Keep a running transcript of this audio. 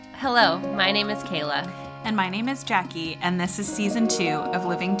Hello, my name is Kayla. And my name is Jackie, and this is Season 2 of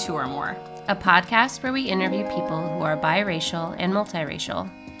Living Two or More, A podcast where we interview people who are biracial and multiracial.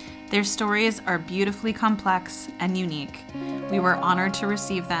 Their stories are beautifully complex and unique. We were honored to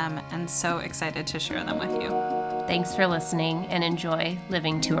receive them and so excited to share them with you. Thanks for listening and enjoy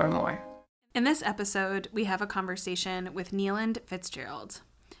Living Two or More. In this episode, we have a conversation with Neiland Fitzgerald.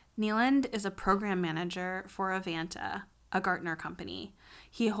 Neiland is a program manager for Avanta, a Gartner company.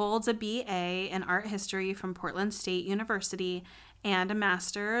 He holds a BA in art history from Portland State University and a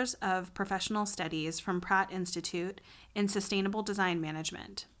master's of professional studies from Pratt Institute in sustainable design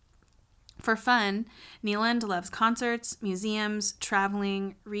management. For fun, Neiland loves concerts, museums,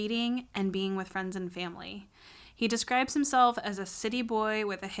 traveling, reading, and being with friends and family. He describes himself as a city boy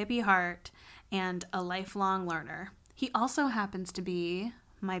with a hippie heart and a lifelong learner. He also happens to be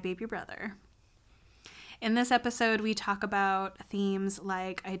my baby brother. In this episode, we talk about themes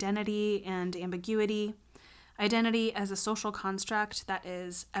like identity and ambiguity, identity as a social construct that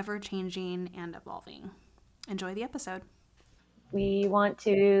is ever-changing and evolving. Enjoy the episode. We want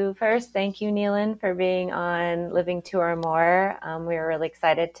to first thank you, Neiland, for being on Living Two or More. We were really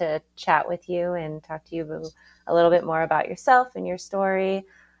excited to chat with you and talk to you a little bit more about yourself and your story.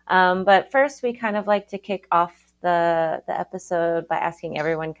 But first, we kind of like to kick off the episode by asking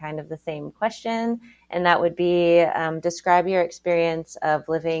everyone kind of the same question, and that would be describe your experience of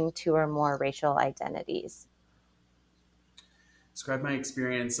living two or more racial identities. Describe my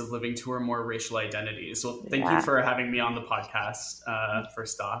experience of living two or more racial identities. Well, thank you for having me on the podcast,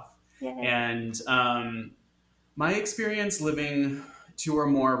 first off. Yay. And my experience living two or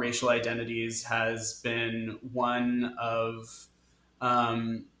more racial identities has been one of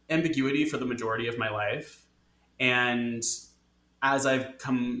ambiguity for the majority of my life. And as I've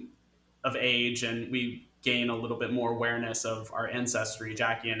come of age and we gain a little bit more awareness of our ancestry,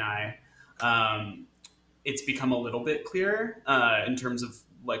 Jackie and I, it's become a little bit clearer in terms of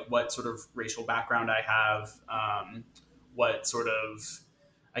like what sort of racial background I have, what sort of,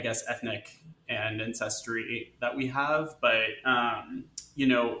 I guess, ethnic and ancestry that we have. But,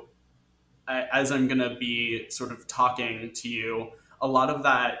 as I'm going to be sort of talking to you, a lot of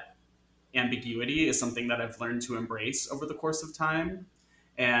that ambiguity is something that I've learned to embrace over the course of time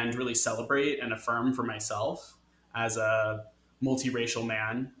and really celebrate and affirm for myself as a multiracial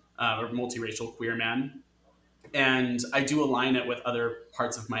man or multiracial queer man. And I do align it with other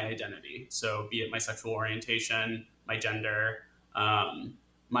parts of my identity. So be it my sexual orientation, my gender,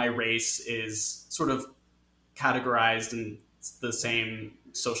 my race is sort of categorized in the same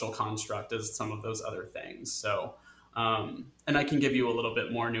social construct as some of those other things. So and I can give you a little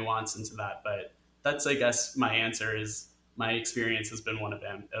bit more nuance into that, but that's, I guess, my answer is my experience has been one of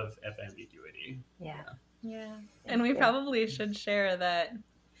ambiguity. Yeah. And we probably should share that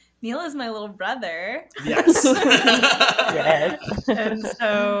Neil is my little brother. Yes. Yes. And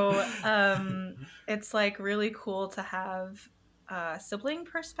so it's like really cool to have a sibling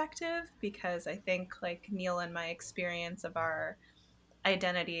perspective, because I think like Neil and my experience of our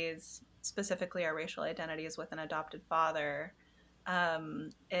identities, specifically our racial identities with an adopted father,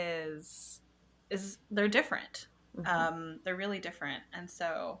 is they're different. Mm-hmm. They're really different. And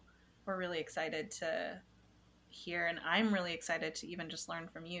so we're really excited to hear, and I'm really excited to even just learn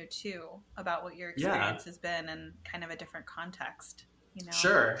from you too about what your experience has been in kind of a different context, you know?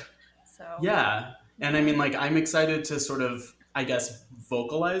 Sure. So yeah. And I mean, like, I'm excited to sort of, I guess,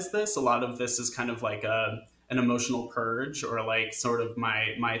 vocalize this. A lot of this is kind of like an emotional purge, or like sort of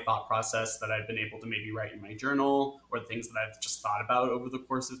my thought process that I've been able to maybe write in my journal, or things that I've just thought about over the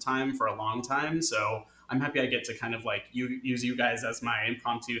course of time for a long time. So I'm happy I get to kind of like use you guys as my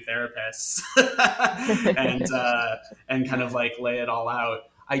impromptu therapists and kind of like lay it all out.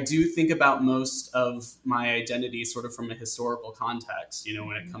 I do think about most of my identity sort of from a historical context, you know,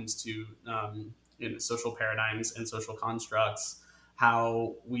 when it comes to social paradigms and social constructs,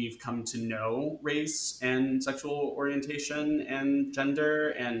 how we've come to know race and sexual orientation and gender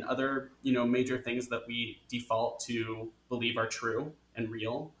and other, major things that we default to believe are true and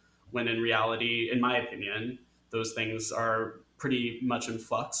real, when in reality, in my opinion, those things are pretty much in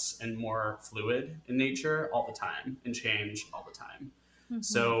flux and more fluid in nature all the time and change all the time. Mm-hmm.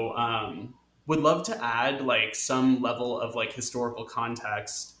 So would love to add like some level of like historical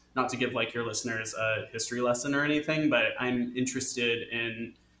context, not to give like your listeners a history lesson or anything, but I'm interested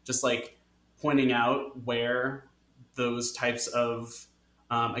in just like pointing out where those types of,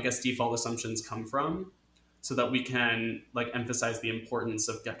 default assumptions come from, so that we can like emphasize the importance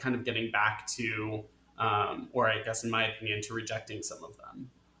of kind of getting back to, or I guess in my opinion, to rejecting some of them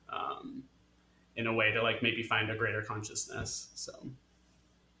in a way to like maybe find a greater consciousness. So.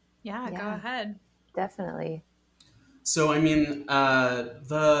 Yeah, go Yeah. ahead. Definitely. So, I mean,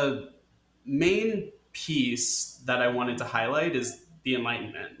 the main piece that I wanted to highlight is the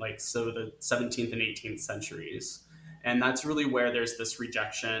Enlightenment, like, so the 17th and 18th centuries. And that's really where there's this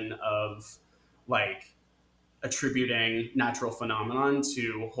rejection of, like, attributing natural phenomenon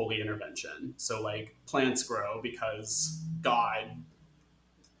to holy intervention. So, like, plants grow because God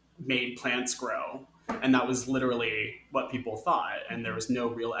made plants grow. And that was literally what people thought. And there was no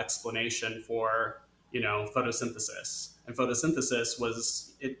real explanation for, photosynthesis. And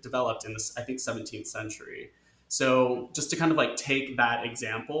photosynthesis it developed in this, I think, 17th century. So just to kind of like take that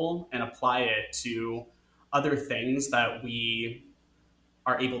example and apply it to other things that we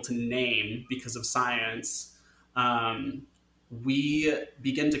are able to name because of science, um, we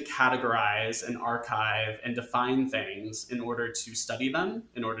begin to categorize and archive and define things in order to study them,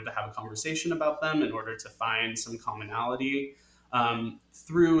 in order to have a conversation about them, in order to find some commonality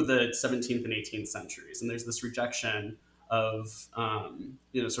through the 17th and 18th centuries. And there's this rejection of,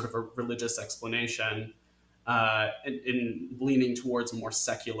 sort of a religious explanation in leaning towards a more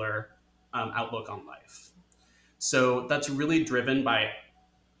secular outlook on life. So that's really driven by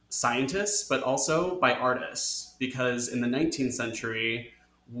scientists, but also by artists, because in the 19th century,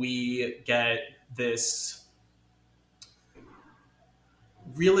 we get this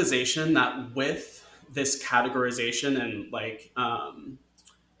realization that with this categorization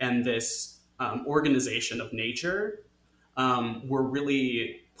and this organization of nature, we're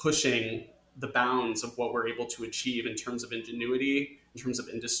really pushing the bounds of what we're able to achieve in terms of ingenuity, in terms of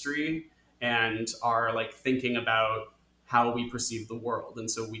industry, and our like thinking about how we perceive the world.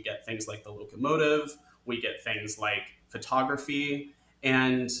 And so we get things like the locomotive, we get things like photography,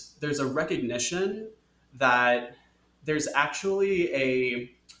 and there's a recognition that there's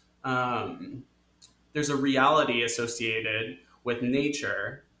actually there's a reality associated with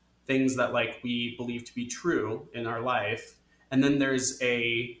nature, things that like we believe to be true in our life. And then there's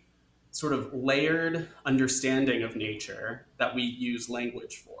a sort of layered understanding of nature that we use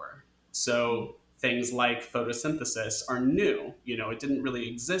language for. So things like photosynthesis are new. It didn't really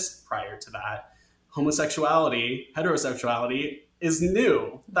exist prior to that. Homosexuality, heterosexuality is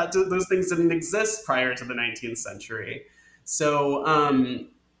new. Those things didn't exist prior to the 19th century. So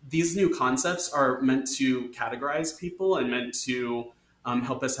these new concepts are meant to categorize people and meant to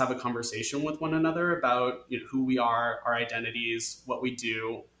help us have a conversation with one another about who we are, our identities, what we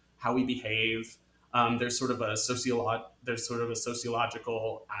do, how we behave. There's sort of a sociological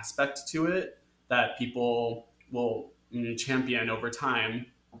aspect to it that people will champion over time.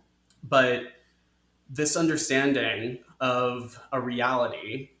 But this understanding of a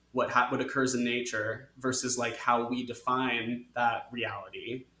reality, what occurs in nature, versus like how we define that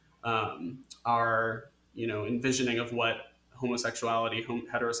reality, our envisioning of what homosexuality,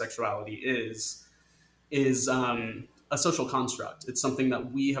 heterosexuality is a social construct. It's something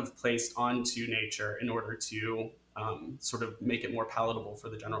that we have placed onto nature in order to sort of make it more palatable for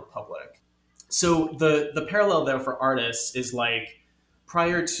the general public. So the parallel there for artists is like,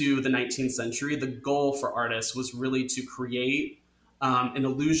 prior to the 19th century, the goal for artists was really to create an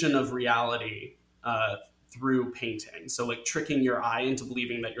illusion of reality through painting. So like tricking your eye into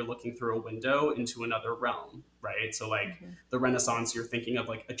believing that you're looking through a window into another realm, right? So like the Renaissance, you're thinking of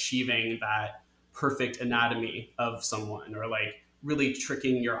like achieving that perfect anatomy of someone, or like really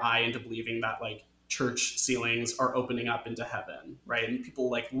tricking your eye into believing that like church ceilings are opening up into heaven, right? And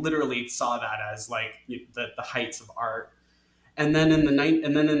people like literally saw that as like the heights of art. And then in the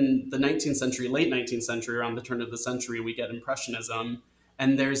 19th century, late 19th century, around the turn of the century, we get Impressionism,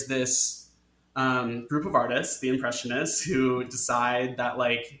 and there's this group of artists, the Impressionists, who decide that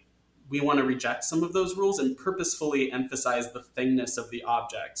like we want to reject some of those rules and purposefully emphasize the thingness of the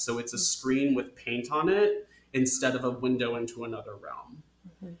object. So it's a screen with paint on it instead of a window into another realm.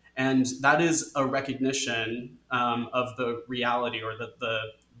 Mm-hmm. And that is a recognition of the reality, or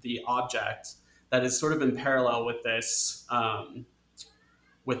the object, that is sort of in parallel with this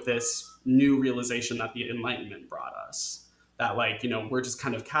new realization that the Enlightenment brought us. That like, we're just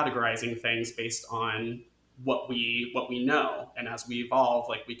kind of categorizing things based on what we know, and as we evolve,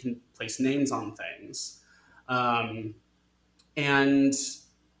 like we can place names on things. And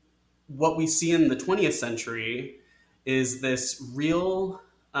what we see in the 20th century is this real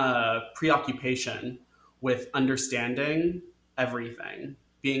preoccupation with understanding everything,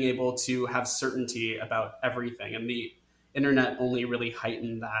 being able to have certainty about everything, and the internet only really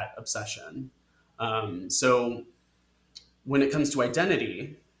heightened that obsession. So when it comes to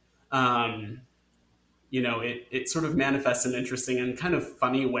identity, it sort of manifests in interesting and kind of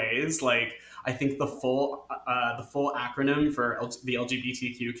funny ways. Like, I think the full acronym for the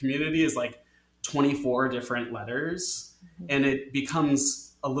LGBTQ community is like 24 different letters, and it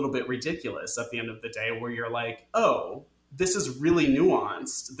becomes a little bit ridiculous at the end of the day, where you're like, oh, this is really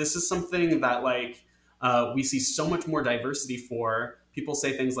nuanced. This is something that like we see so much more diversity for. People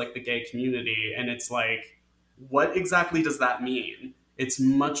say things like the gay community, and it's like, what exactly does that mean? It's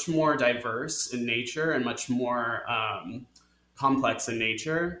much more diverse in nature and much more complex in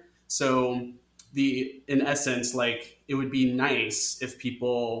nature. So in essence, like, it would be nice if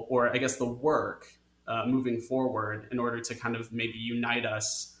people, or I guess the work moving forward in order to kind of maybe unite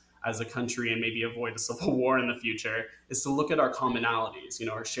us as a country and maybe avoid a civil war in the future, is to look at our commonalities,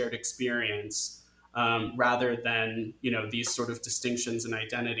 our shared experience, rather than, these sort of distinctions in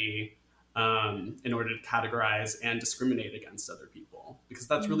identity, in order to categorize and discriminate against other people. Because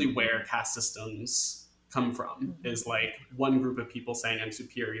that's really where caste systems come from, is like one group of people saying I'm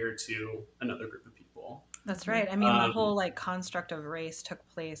superior to another group of people. That's right. I mean, the whole like construct of race took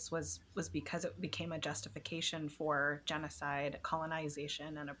place was because it became a justification for genocide,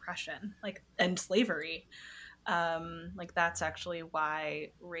 colonization, and oppression, like, and slavery. Like, that's actually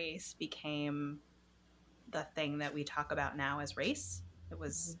why race became the thing that we talk about now as race. It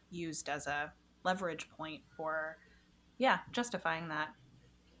was used as a leverage point for, justifying that,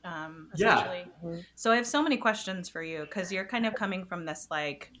 essentially. Yeah. So I have so many questions for you, because you're kind of coming from this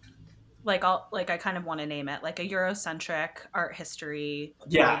I kind of want to name it like a Eurocentric art history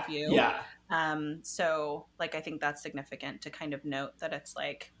worldview. Yeah. So like, I think that's significant to kind of note that it's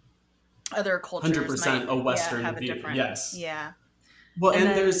like other cultures 100% a Western have a view. different, Yes. Yeah. Well, and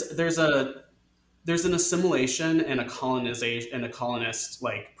then, there's an assimilation and a colonization and a colonist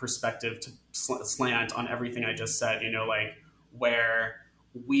like perspective to slant on everything I just said, like, where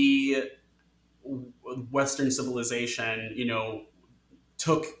Western civilization,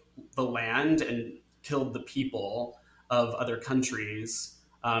 took the land and killed the people of other countries,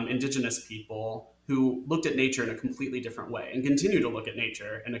 indigenous people who looked at nature in a completely different way and continue to look at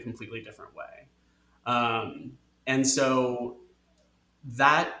nature in a completely different way. And so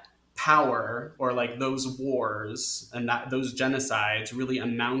that power, or like those wars and those genocides, really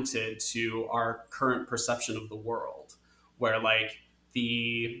amounted to our current perception of the world, where like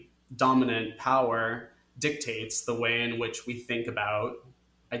the dominant power dictates the way in which we think about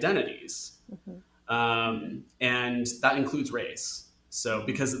identities. And that includes race. So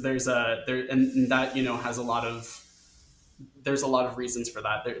because there's that, has there's a lot of reasons for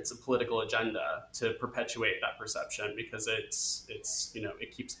that. It's a political agenda to perpetuate that perception, because it's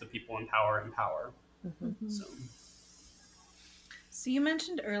it keeps the people in power. So you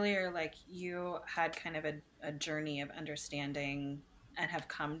mentioned earlier, like, you had kind of a journey of understanding and have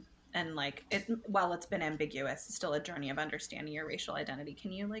come, and like, while it's been ambiguous, it's still a journey of understanding your racial identity.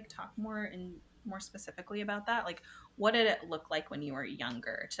 Can you like talk more specifically about that? Like, what did it look like when you were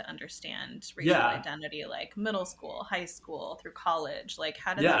younger to understand racial identity, like middle school, high school, through college? Like,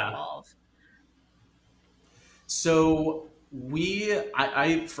 how did that evolve? So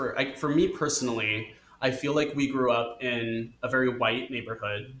for me personally, I feel like we grew up in a very white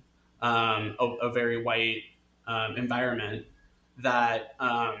neighborhood, a very white environment that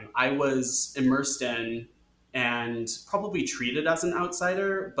I was immersed in and probably treated as an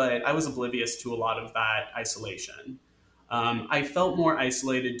outsider, but I was oblivious to a lot of that isolation. I felt more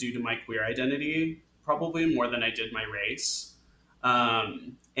isolated due to my queer identity, probably more than I did my race.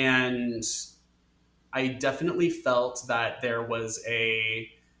 And I definitely felt that there was a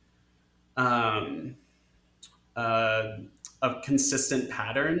consistent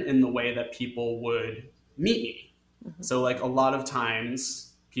pattern in the way that people would meet me. So like, a lot of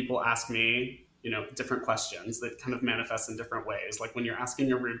times people ask me, different questions that kind of manifest in different ways. Like, when you're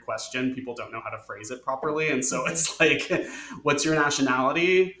asking a rude question, people don't know how to phrase it properly. And so it's like, what's your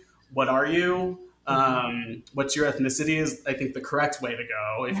nationality? What are you? What's your ethnicity is, I think, the correct way to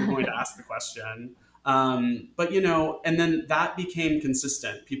go if you're going to ask the question. But, and then that became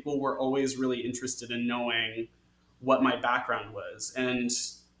consistent. People were always really interested in knowing what my background was. And,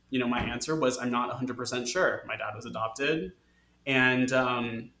 my answer was, I'm not 100% sure. My dad was adopted. And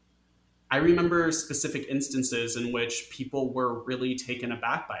I remember specific instances in which people were really taken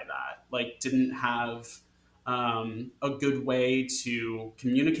aback by that, like, didn't have a good way to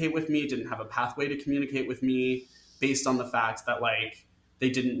communicate with me, didn't have a pathway to communicate with me, based on the fact that, like, they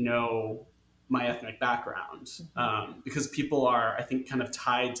didn't know my ethnic background. Because people are, I think, kind of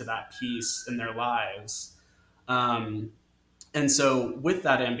tied to that piece in their lives. And so with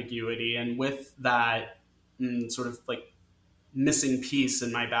that ambiguity and with that sort of like missing piece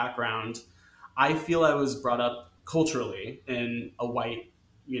in my background, I feel I was brought up culturally in a white,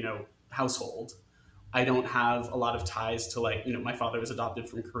 household. I don't have a lot of ties to like, my father was adopted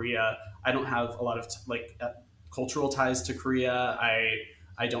from Korea. I don't have a lot of cultural ties to Korea.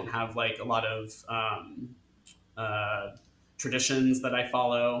 I don't have like a lot of traditions that I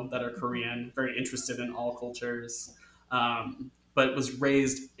follow that are Korean. Very interested in all cultures, but was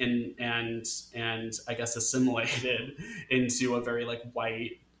raised in and I guess assimilated into a very like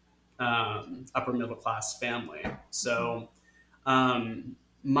white upper middle class family. So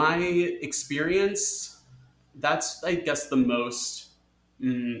my experience, that's I guess the most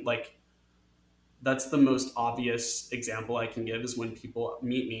that's the most obvious example I can give, is when people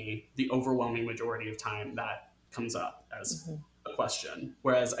meet me, the overwhelming majority of time that comes up as a question.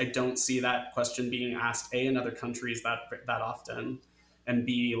 Whereas I don't see that question being asked A, in other countries that often, and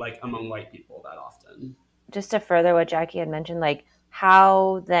B, like among white people that often. Just to further what Jackie had mentioned, like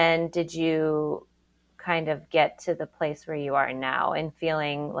how then did you kind of get to the place where you are now and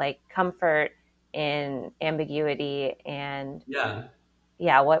feeling like comfort in ambiguity and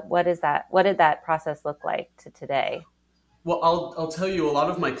what is that? What did that process look like to today? Well, I'll tell you, a lot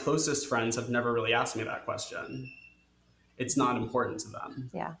of my closest friends have never really asked me that question. It's not important to them.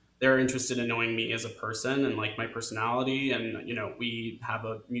 Yeah. They're interested in knowing me as a person and like my personality. And, we have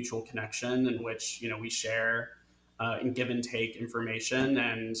a mutual connection in which, we share and give and take information,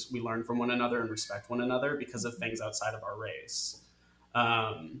 and we learn from one another and respect one another because of things outside of our race.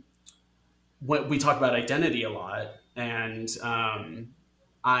 What we talk about identity a lot, and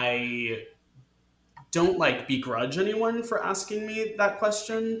I don't like begrudge anyone for asking me that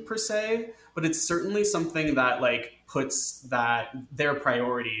question per se, but it's certainly something that like puts that their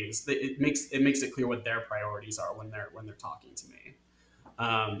priorities, it makes it clear what their priorities are when they're talking to me.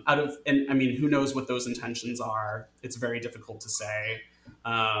 And I mean, who knows what those intentions are? It's very difficult to say.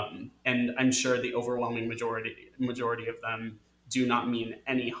 And I'm sure the overwhelming majority of them do not mean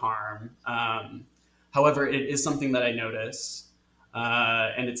any harm. However, it is something that I notice.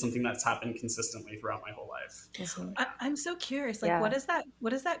 And it's something that's happened consistently throughout my whole life. I'm so curious. Like, what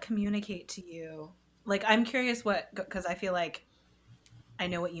does that communicate to you? Like, I'm curious because I feel like I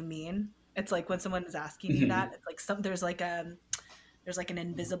know what you mean. It's like when someone is asking you that, it's like there's like an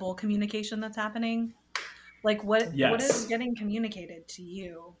invisible communication that's happening. Like what is getting communicated to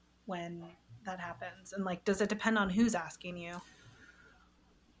you when that happens? And like, does it depend on who's asking you?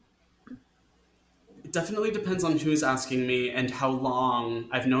 It definitely depends on who's asking me and how long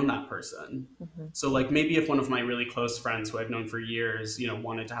I've known that person. So like maybe if one of my really close friends who I've known for years,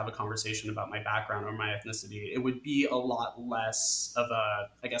 wanted to have a conversation about my background or my ethnicity, it would be a lot less of a,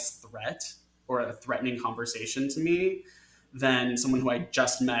 I guess, threat or a threatening conversation to me than someone who I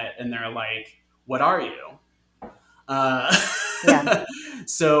just met and they're like, what are you?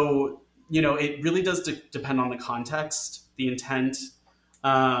 So, it really does depend on the context, the intent.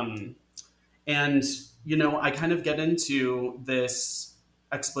 And, I kind of get into this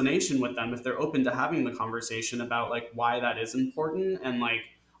explanation with them if they're open to having the conversation about like why that is important and like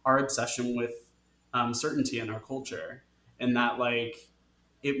our obsession with certainty in our culture, and that like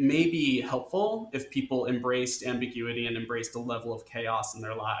it may be helpful if people embraced ambiguity and embraced a level of chaos in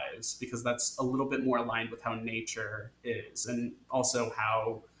their lives, because that's a little bit more aligned with how nature is, and also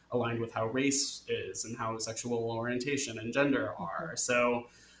how aligned with how race is and how sexual orientation and gender are. So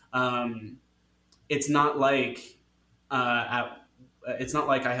it's not like I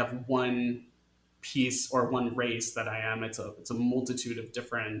have one piece or one race that I am. It's a multitude of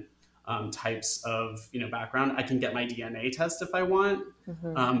different types of background. I can get my DNA test if I want,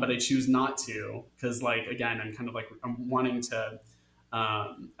 but I choose not to, because like again, I'm kind of like I'm wanting to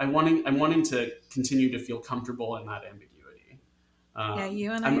continue to feel comfortable in that ambiguity.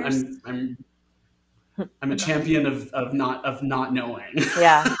 You and I'm a champion of not knowing.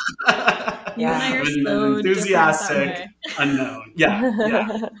 Yeah. You and I are so enthusiastic unknown.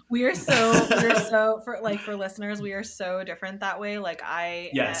 Yeah. We are so for listeners, we are so different that way. Like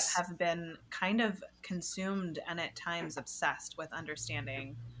I have been kind of consumed and at times obsessed with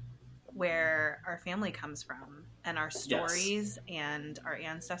understanding where our family comes from and our stories and our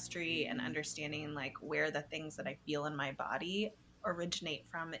ancestry, and understanding like where the things that I feel in my body originate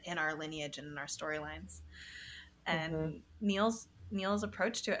from in our lineage and in our storylines. And Neil's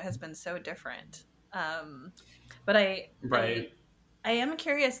approach to it has been so different. But I am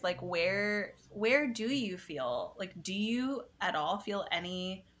curious, like where do you feel, like do you at all feel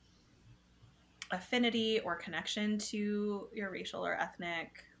any affinity or connection to your racial or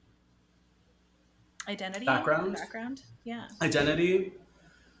ethnic identity? Background? Yeah. Identity?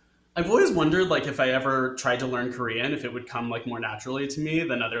 I've always wondered, like, if I ever tried to learn Korean, if it would come like more naturally to me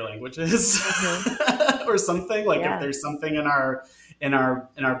than other languages, or something. Like, if there's something in our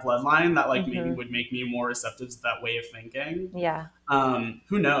bloodline that like maybe would make me more receptive to that way of thinking. Yeah.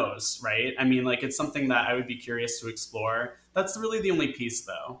 Who knows, right? I mean, like, it's something that I would be curious to explore. That's really the only piece,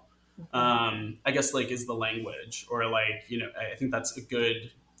 though. I guess, like, is the language, or like, you know, I think that's a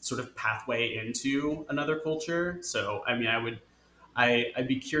good sort of pathway into another culture. So, I mean, I'd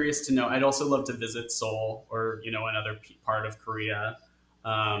be curious to know. I'd also love to visit Seoul, or, you know, another part of Korea,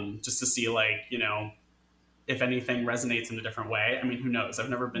 just to see, like, you know, if anything resonates in a different way. I mean, who knows? I've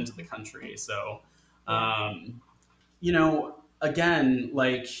never been to the country. So, you know, again,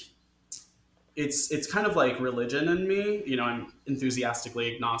 like, it's kind of like religion in me. You know, I'm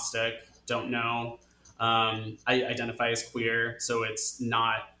enthusiastically agnostic, don't know. I identify as queer, so it's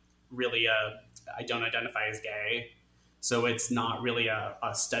not really I don't identify as gay. So it's not really a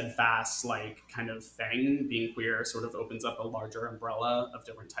steadfast, like, kind of thing. Being queer sort of opens up a larger umbrella of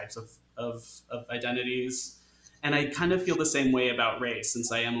different types of identities. And I kind of feel the same way about race,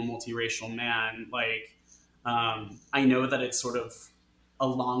 since I am a multiracial man. Like, I know that it's sort of a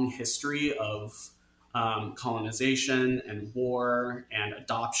long history of colonization and war and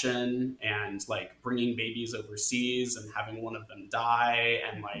adoption, and like bringing babies overseas and having one of them die,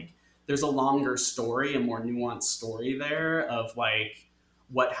 and like there's a longer story, a more nuanced story there of like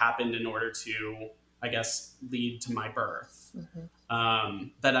what happened in order to, I guess, lead to my birth.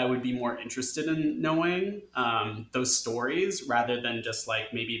 That I would be more interested in knowing those stories, rather than just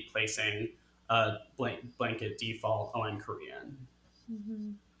like maybe placing a blanket default, oh, I'm Korean.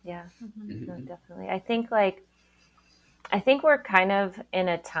 Yeah, no, definitely. I think we're kind of in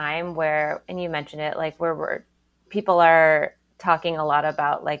a time where, and you mentioned it, like where people are talking a lot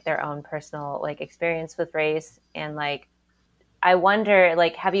about like their own personal like experience with race, and like I wonder,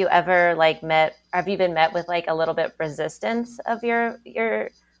 like, have you been met with like a little bit resistance of your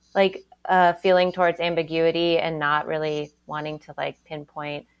like feeling towards ambiguity and not really wanting to like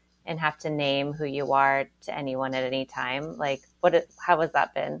pinpoint and have to name who you are to anyone at any time? Like, how has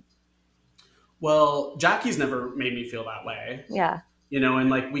that been? Well, Jackie's never made me feel that way. Yeah. You know,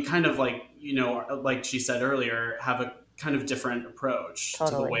 and like we kind of like, you know, like she said earlier, have a kind of different approach to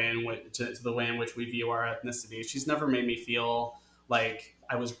the way in which we view our ethnicity. She's never made me feel like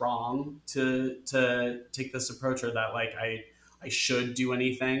I was wrong to take this approach, or that like I should do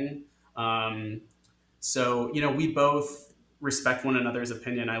anything. So, you know, we both respect one another's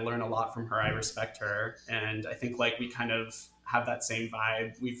opinion. I learn a lot from her. I respect her. And I think like we kind of have that same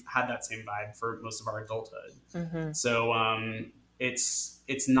vibe. We've had that same vibe for most of our adulthood. So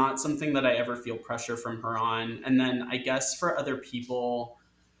it's not something that I ever feel pressure from her on. And then I guess for other people,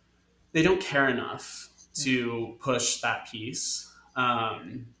 they don't care enough to push that piece.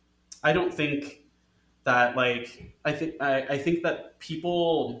 I don't think that like, I think that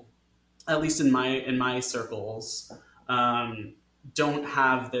people, at least in my circles, don't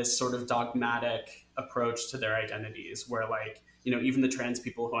have this sort of dogmatic approach to their identities, where like, you know, even the trans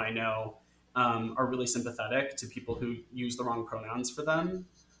people who I know are really sympathetic to people who use the wrong pronouns for them.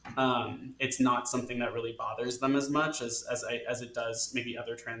 It's not something that really bothers them as much as it does maybe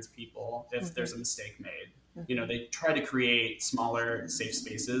other trans people if there's a mistake made. You know, they try to create smaller, safe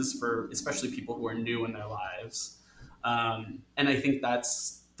spaces for especially people who are new in their lives. And I think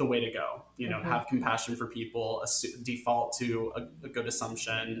that's the way to go. You know, have compassion for people, default to a good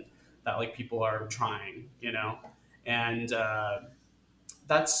assumption that like people are trying, you know, and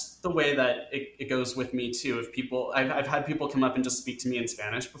that's the way that it goes with me too. If people, I've had people come up and just speak to me in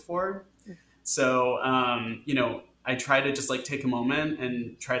Spanish before. So, you know, I try to just like take a moment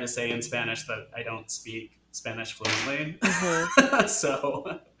and try to say in Spanish that I don't speak Spanish fluently.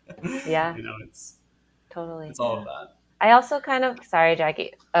 So, yeah, you know, it's totally all of that. I also kind of, sorry,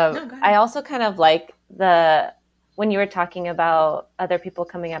 Jackie. I also kind of like when you were talking about other people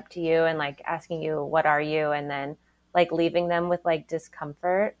coming up to you and like asking you, what are you? And then like leaving them with like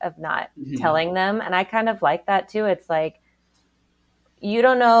discomfort of not telling them. And I kind of like that too. It's like, you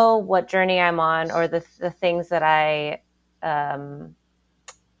don't know what journey I'm on, or the things that I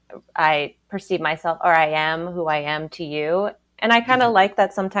perceive myself, or I am who I am to you. And I kind of like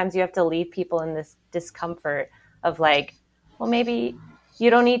that sometimes you have to leave people in this discomfort of like, well, maybe you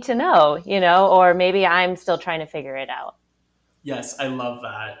don't need to know, you know, or maybe I'm still trying to figure it out. Yes, I love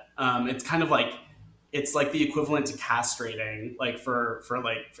that. It's kind of like, it's like the equivalent to castrating, like for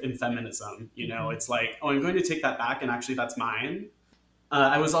like in feminism, you know, it's like, oh, I'm going to take that back, and actually that's mine.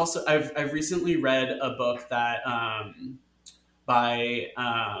 I've recently read a book that by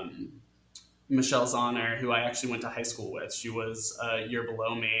Michelle Zauner, who I actually went to high school with. She was a year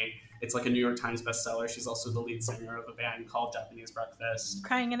below me. It's like a New York Times bestseller. She's also the lead singer of a band called Japanese Breakfast.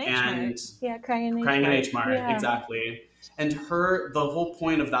 Crying in H and Mart. Yeah, Crying in H Crying in Mart. H Mart, Yeah. exactly. And the whole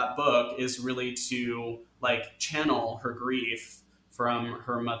point of that book is really to like channel her grief from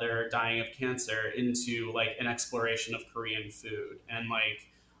her mother dying of cancer into like an exploration of Korean food. And like,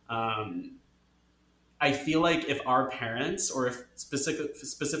 I feel like if our parents, or if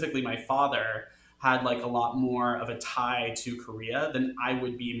specifically my father, had like a lot more of a tie to Korea, then I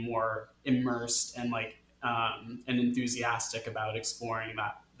would be more immersed and like and enthusiastic about exploring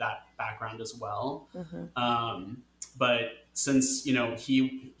that background as well. But since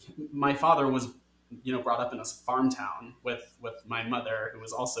my father was brought up in a farm town with my mother, who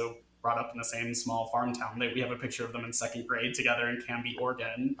was also brought up in the same small farm town. We have a picture of them in second grade together in Canby,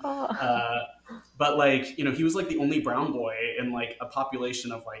 Oregon. But like, he was like the only brown boy in like a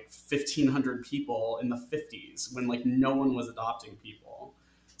population of like 1,500 people in the 50s when like no one was adopting people.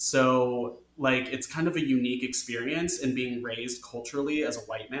 So like, it's kind of a unique experience in being raised culturally as a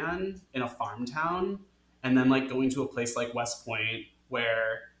white man in a farm town, and then like going to a place like West Point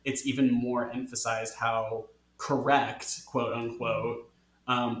where it's even more emphasized how correct, quote unquote,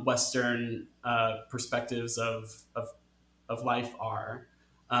 Western perspectives of life are.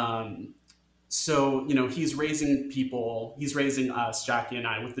 So, he's raising us, Jackie and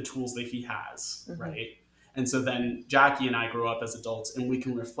I, with the tools that he has, right? And so then Jackie and I grow up as adults, and we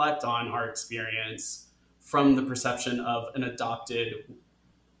can reflect on our experience from the perception of an adopted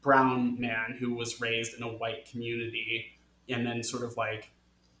brown man who was raised in a white community, and then sort of like,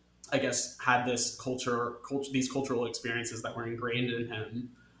 I guess, had this these cultural experiences that were ingrained in him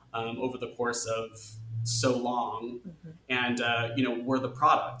over the course of so long, and we're the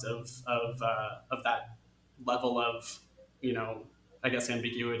product of that level of, I guess,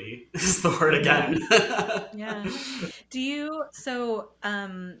 ambiguity is the word again. Yeah.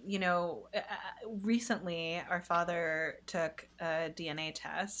 Recently our father took a DNA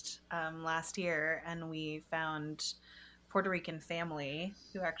test last year, and we found Puerto Rican family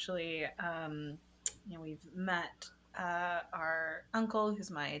who actually, we've met our uncle, who's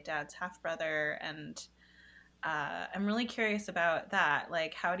my dad's half brother, and I'm really curious about that.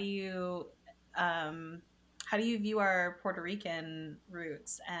 Like, how do you view our Puerto Rican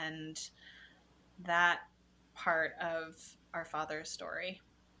roots and that part of our father's story?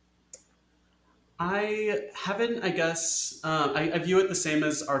 I haven't, I guess, I view it the same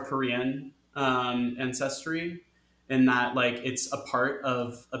as our Korean ancestry, in that like it's a part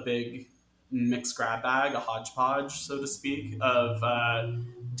of a big mixed grab bag, a hodgepodge, so to speak, of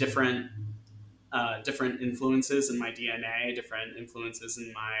different influences in my DNA, different influences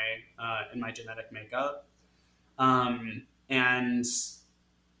in my genetic makeup, and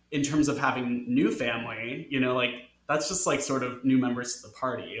in terms of having new family, like that's just like sort of new members to the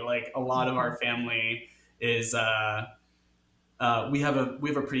party. Like a lot of our family is we have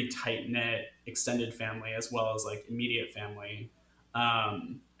a pretty tight knit extended family as well as like immediate family,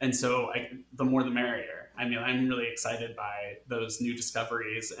 and so the more the merrier. I mean, I'm really excited by those new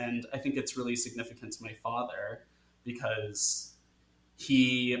discoveries, and I think it's really significant to my father because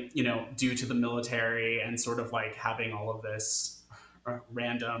he, due to the military and sort of like having all of this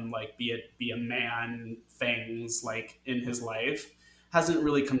random, like be a man things like in his life, hasn't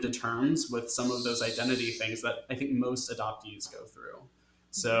really come to terms with some of those identity things that I think most adoptees go through.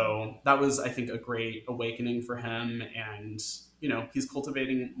 So that was, I think, a great awakening for him, and he's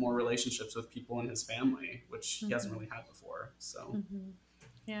cultivating more relationships with people in his family, which he hasn't really had before. So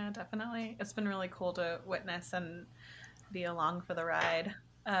yeah, definitely, it's been really cool to witness and be along for the ride.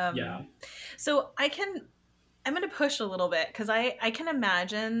 So I'm going to push a little bit, because I can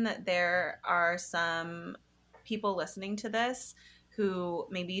imagine that there are some people listening to this who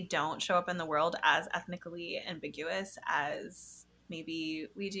maybe don't show up in the world as ethnically ambiguous as maybe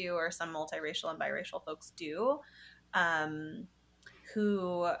we do, or some multiracial and biracial folks do, and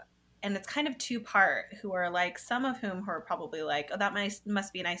it's kind of two-part, who are like, some of whom who are probably like, oh, that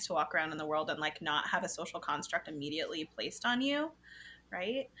must be nice to walk around in the world and like not have a social construct immediately placed on you,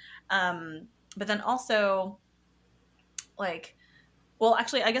 right? But then also, like, well,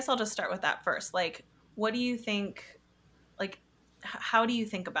 actually, I guess I'll just start with that first. Like, what do you think, like, how do you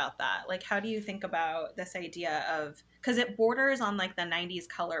think about that? Like, how do you think about this idea of, because it borders on like the 90s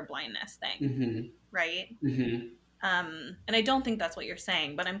color blindness thing, right? And I don't think that's what you're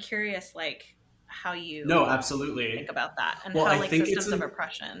saying, but I'm curious, like, how you absolutely think about that, and well, how I like think systems of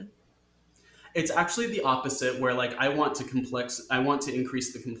oppression. It's actually the opposite, where like I want to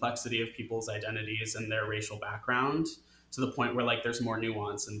increase the complexity of people's identities and their racial background. to the point where like there's more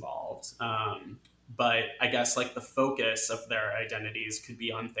nuance involved. But I guess like the focus of their identities could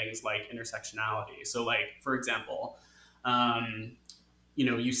be on things like intersectionality. So like, for example,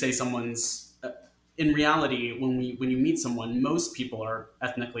 you say someone's, in reality, when you meet someone, most people are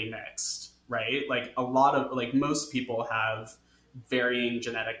ethnically mixed, right? Like most people have varying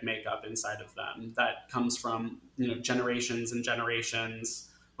genetic makeup inside of them that comes from, generations and generations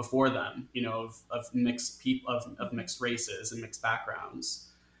before them, of mixed people, of mixed races and mixed backgrounds.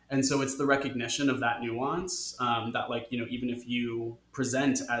 And so it's the recognition of that nuance, that like, even if you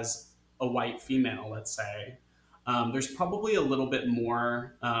present as a white female, let's say, there's probably a little bit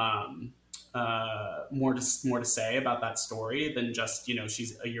more to say about that story than just,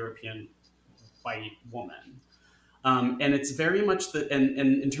 she's a European white woman. And it's very much and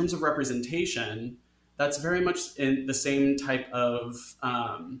in terms of representation, that's very much in the same type of,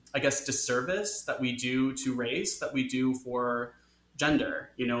 I guess, disservice that we do to race, that we do for gender.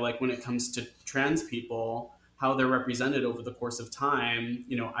 Like when it comes to trans people, how they're represented over the course of time,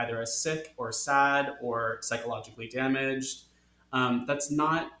 either as sick or sad or psychologically damaged. That's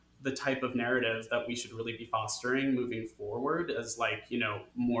not the type of narrative that we should really be fostering moving forward as like,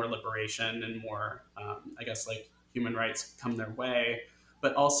 more liberation and more, I guess, like human rights come their way,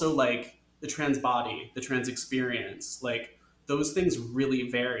 but also like the trans body, the trans experience, like those things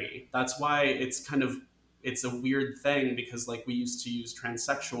really vary. That's why it's a weird thing, because like we used to use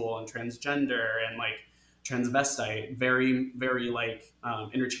transsexual and transgender and like transvestite very, very like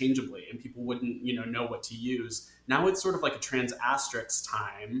interchangeably, and people wouldn't know what to use. Now it's sort of like a trans asterisk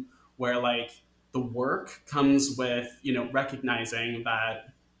time, where like the work comes with recognizing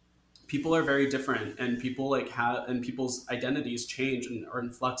that people are very different, and people like and people's identities change and are in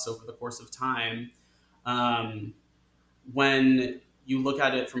flux over the course of time. When you look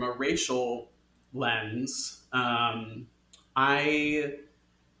at it from a racial lens, I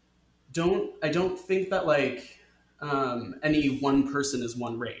don't think that like any one person is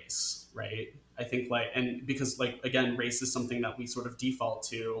one race, right? I think like, and because like, again, race is something that we sort of default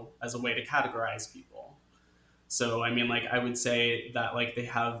to as a way to categorize people. So, I mean, like, I would say that like they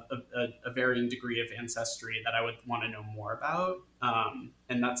have a varying degree of ancestry that I would want to know more about.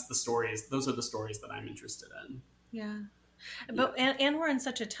 And those are the stories that I'm interested in. Yeah. But, and we're in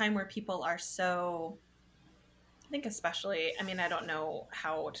such a time where people are so, I think especially, I mean, I don't know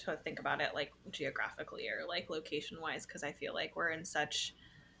how to think about it like geographically or like location wise, because I feel like we're in such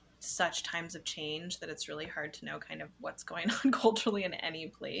times of change that it's really hard to know kind of what's going on culturally in any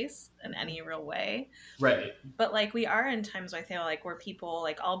place in any real way. Right. But like we are in times, I feel like, where people,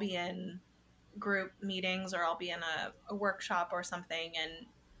 like, I'll be in group meetings or I'll be in a workshop or something,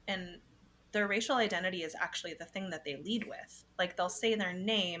 and their racial identity is actually the thing that they lead with. Like they'll say their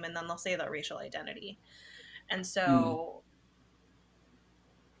name and then they'll say their racial identity. And so,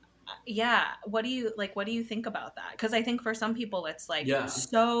 yeah, what do you think about that? Because I think for some people it's like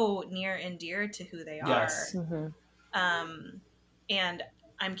so near and dear to who they are. Yes. And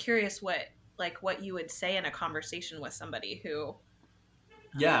I'm curious what you would say in a conversation with somebody who.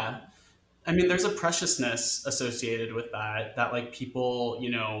 Yeah. I mean, there's a preciousness associated with that like people,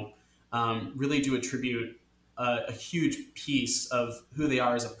 really do attribute a huge piece of who they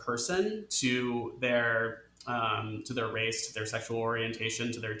are as a person to their race, to their sexual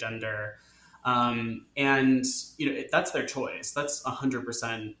orientation, to their gender. And, that's their choice. That's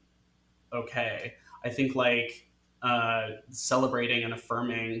 100% okay. I think like celebrating and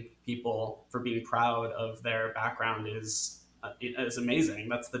affirming people for being proud of their background is amazing.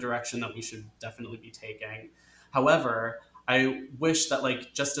 That's the direction that we should definitely be taking. However, I wish that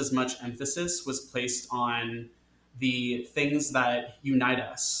like just as much emphasis was placed on the things that unite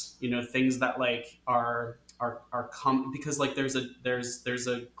us, things that like are because like there's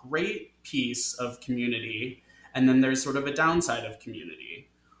a great piece of community, and then there's sort of a downside of community.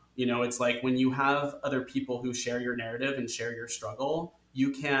 It's like when you have other people who share your narrative and share your struggle,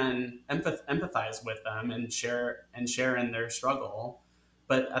 you can empathize with them and share in their struggle.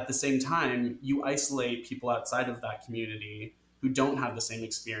 But at the same time, you isolate people outside of that community who don't have the same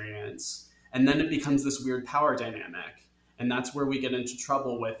experience. And then it becomes this weird power dynamic. And that's where we get into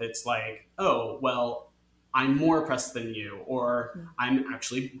trouble with, it's like, oh, well, I'm more oppressed than you, or I'm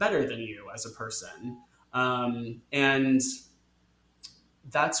actually better than you as a person. And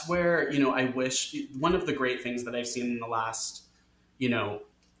that's where, I wish, one of the great things that I've seen in the last,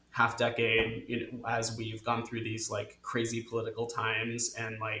 half decade, as we've gone through these like crazy political times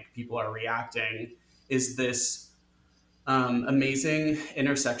and like people are reacting, is this amazing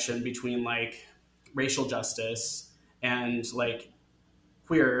intersection between like racial justice and like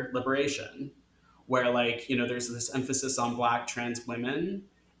queer liberation, where like, there's this emphasis on Black trans women,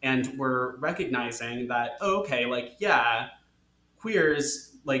 and we're recognizing that, oh, okay, like, yeah,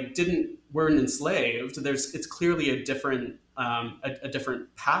 queers like weren't enslaved. It's clearly a different a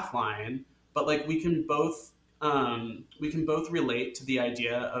different path line, but like we can both relate to the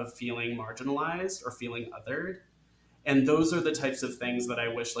idea of feeling marginalized or feeling othered. And those are the types of things that I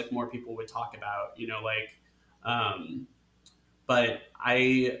wish like more people would talk about, but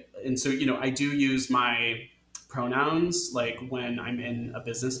I do use my pronouns like when I'm in a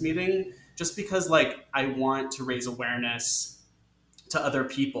business meeting, just because like I want to raise awareness to other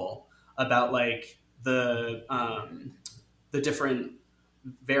people about like the different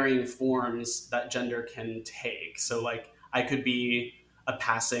varying forms that gender can take. So like I could be a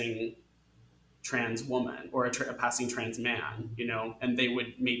passing trans woman or a passing trans man, and they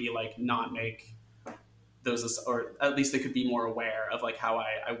would maybe like not make those, or at least they could be more aware of like how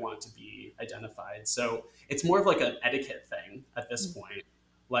I want to be identified. So it's more of like an etiquette thing at this point.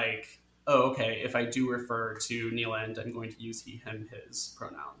 Like, oh, okay, if I do refer to Neiland, I'm going to use he, him, his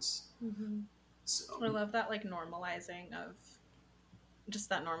pronouns. So I love that like normalizing of just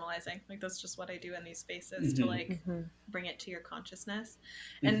that normalizing. Like that's just what I do in these spaces to like bring it to your consciousness.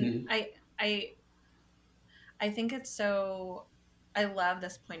 And I think it's so, I love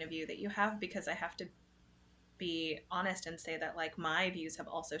this point of view that you have, because I have to be honest and say that like my views have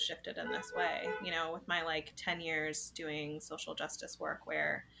also shifted in this way, with my like 10 years doing social justice work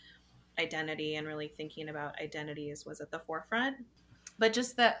where identity and really thinking about identities was at the forefront. But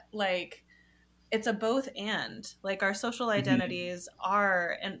just that like it's a both and like our social identities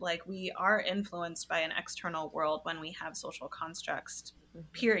are, and like we are influenced by an external world when we have social constructs,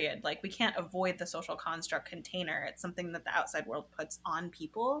 period. Like we can't avoid the social construct container. It's something that the outside world puts on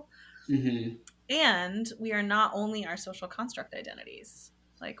people. And we are not only our social construct identities.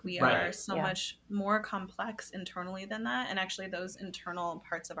 Like we are so much more complex internally than that. And actually those internal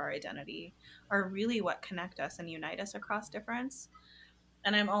parts of our identity are really what connect us and unite us across difference.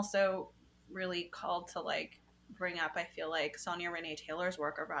 And I'm also really called to like bring up, I feel like Sonia Renee Taylor's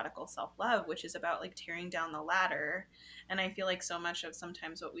work of radical self-love, which is about like tearing down the ladder. And I feel like so much of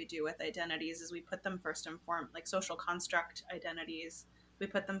sometimes what we do with identities is we put them first and foremost, like social construct identities, we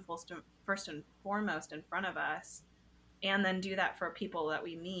put them first and foremost in front of us, and then do that for people that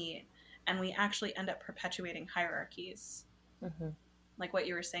we meet, and we actually end up perpetuating hierarchies. Like what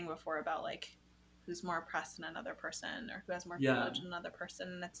you were saying before about like who's more oppressed than another person, or who has more privilege than another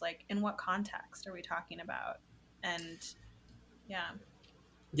person. And it's like, in what context are we talking about? And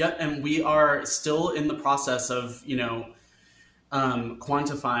and we are still in the process of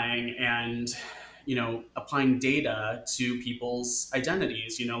quantifying and applying data to people's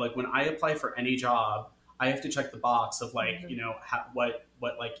identities. Like when I apply for any job, I have to check the box of like, what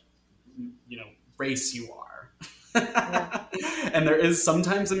like, race you are. And there is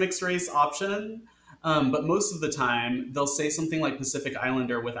sometimes a mixed race option. But most of the time they'll say something like Pacific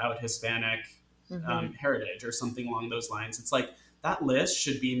Islander without Hispanic heritage or something along those lines. It's like that list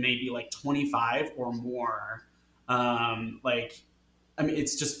should be maybe like 25 or more.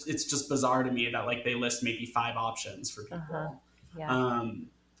 It's just bizarre to me that like they list maybe 5 options for people.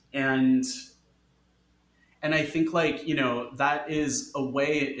 And I think like, that is a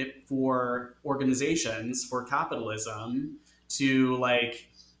way for organizations, for capitalism to like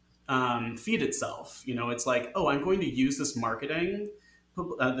feed itself. It's like, oh, I'm going to use this marketing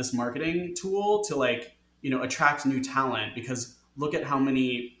tool to like, attract new talent, because look at how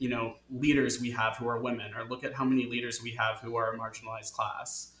many, leaders we have who are women, or look at how many leaders we have who are a marginalized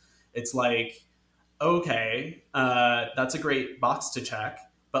class. It's like, okay, that's a great box to check,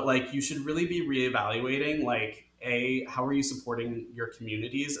 but like you should really be reevaluating like, how are you supporting your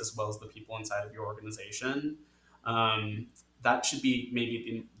communities as well as the people inside of your organization? That should be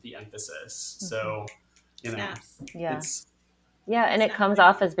maybe the emphasis. So, and it comes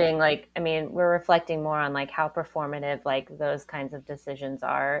off as being like, I mean, we're reflecting more on like how performative like those kinds of decisions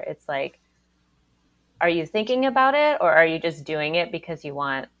are. It's like, are you thinking about it, or are you just doing it because you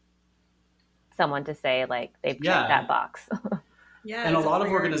want someone to say like they've checked that box? And a lot of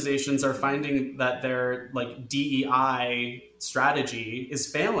organizations are finding that their like DEI strategy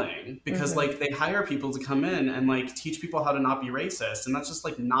is failing because like they hire people to come in and like teach people how to not be racist, and that's just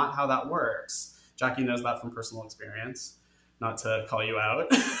like not how that works. Jackie knows that from personal experience. Not to call you out.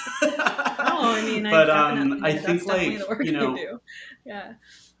 I mean, but I think like do.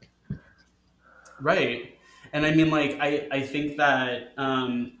 Right. And I mean like I think that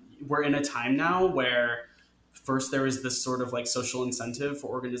we're in a time now where first there was this sort of like social incentive for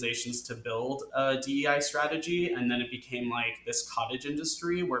organizations to build a DEI strategy, and then it became like this cottage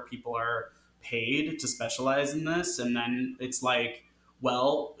industry where people are paid to specialize in this. And then it's like,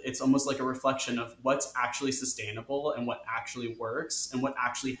 well, it's almost like a reflection of what's actually sustainable and what actually works and what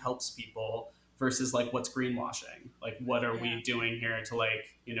actually helps people versus like what's greenwashing. Like, what are we doing here to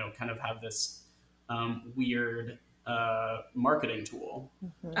like, you know, kind of have this weird marketing tool.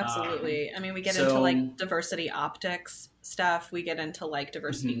 Absolutely. I mean, we get into like diversity optics stuff. We get into like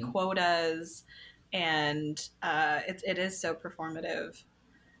diversity quotas, and it is so performative.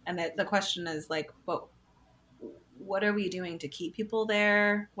 And the question is like, but what are we doing to keep people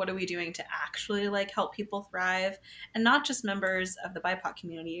there? What are we doing to actually like help people thrive? And not just members of the BIPOC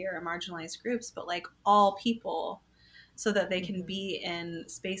community or marginalized groups, but like all people, so that they can be in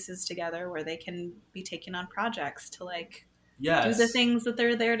spaces together where they can be taking on projects to like do the things that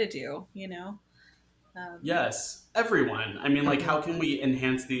they're there to do, you know? Yes, everyone. I mean, like, how can we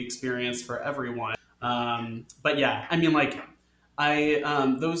enhance the experience for everyone? But yeah, I mean, like,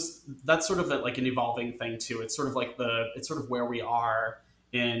 that's sort of like an evolving thing too. It's sort of like it's sort of where we are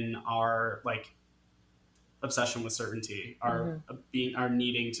in our like obsession with certainty, our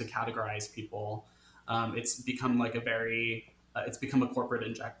needing to categorize people. It's become like it's become a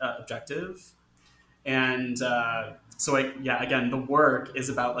corporate objective. And so again, the work is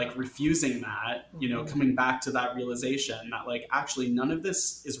about like refusing that, you know, coming back to that realization that like, actually none of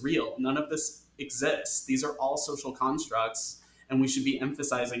this is real. None of this exists. These are all social constructs, and we should be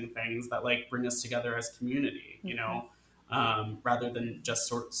emphasizing things that like bring us together as community, you know, rather than just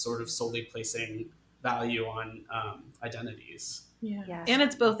sort of solely placing value on identities. Yeah. And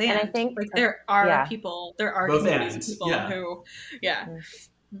it's both and. I think like there are people, there are both communities of people who,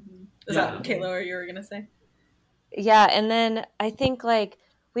 Is that Kayla, or you were going to say? Yeah. And then I think like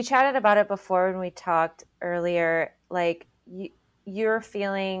we chatted about it before when we talked earlier, like you're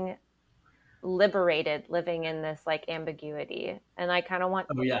feeling liberated living in this like ambiguity. And I kind of want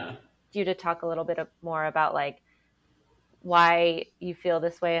you to talk a little bit more about like why you feel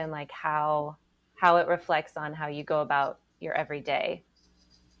this way and like how it reflects on how you go about your everyday.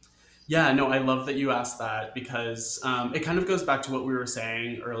 Yeah, no, I love that you asked that, because it kind of goes back to what we were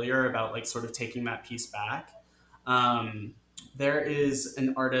saying earlier about like sort of taking that piece back. There is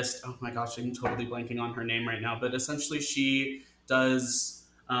an artist, oh my gosh, I'm totally blanking on her name right now, but essentially she does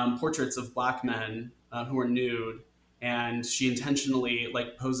portraits of Black men who are nude, and she intentionally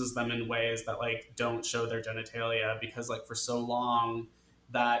like poses them in ways that like don't show their genitalia, because like for so long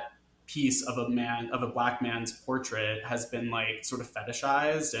that piece of a Black man's portrait has been like sort of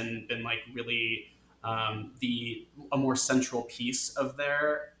fetishized and been like really a more central piece of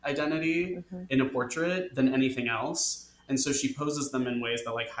their identity in a portrait than anything else. And so she poses them in ways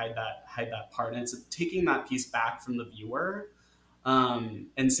that like hide that part. And it's taking that piece back from the viewer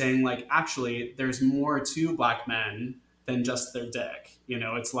and saying like, actually, there's more to Black men than just their dick. You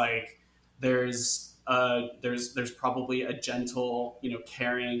know, it's like there's probably a gentle, you know,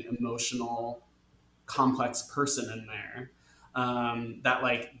 caring, emotional, complex person in there that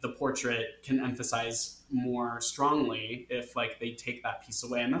like the portrait can emphasize more strongly if like they take that piece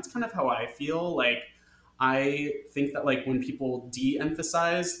away. And that's kind of how I feel. Like, I think that like when people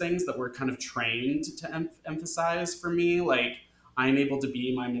de-emphasize things that we're kind of trained to emphasize, for me, like I'm able to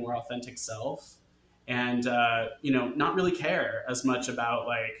be my more authentic self and, you know, not really care as much about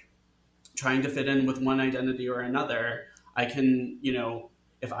like trying to fit in with one identity or another. I can, you know,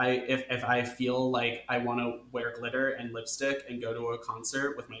 if I feel like I want to wear glitter and lipstick and go to a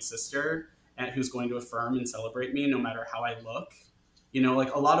concert with my sister and who's going to affirm and celebrate me no matter how I look, you know,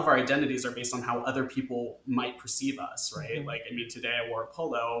 like a lot of our identities are based on how other people might perceive us, right? Like, I mean, today I wore a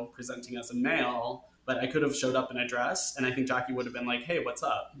polo presenting as a male, but I could have showed up in a dress and I think Jackie would have been like, hey, what's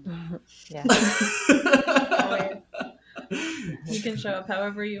up? Yeah. You can show up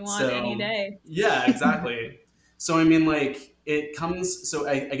however you want any day. Yeah, exactly. So, I mean, like it comes, so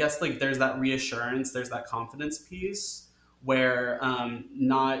I guess like there's that reassurance, there's that confidence piece where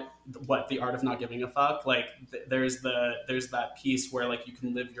not what the art of not giving a fuck, like there's that piece where like you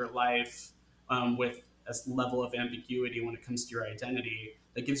can live your life with a level of ambiguity when it comes to your identity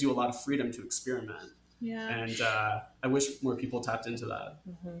that gives you a lot of freedom to experiment. Yeah. And I wish more people tapped into that.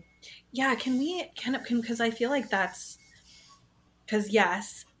 Yeah, can because I feel like that's, because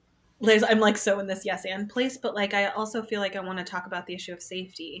yes, I'm like so in this yes and place, but like I also feel like I want to talk about the issue of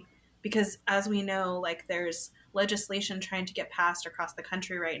safety, because as we know, like there's legislation trying to get passed across the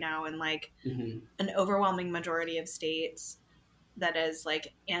country right now in like an overwhelming majority of states that is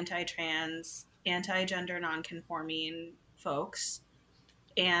like anti-trans, anti-gender non-conforming folks.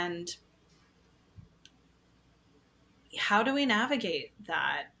 And how do we navigate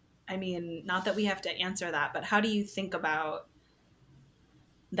that? I mean, not that we have to answer that, but how do you think about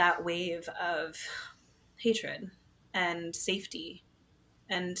that wave of hatred and safety?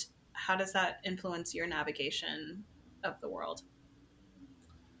 And how does that influence your navigation of the world?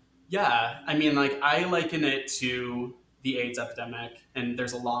 Yeah, I mean, like, I liken it to the AIDS epidemic, and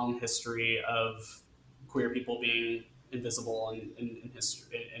there's a long history of queer people being invisible in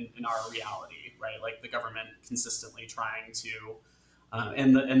history, in our reality, right? Like the government consistently trying to,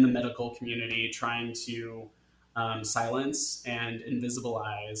 and the medical community trying to silence and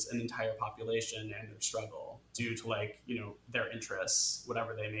invisibilize an entire population and their struggle due to, like, you know, their interests,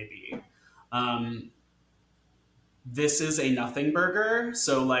 whatever they may be. This is a nothing burger,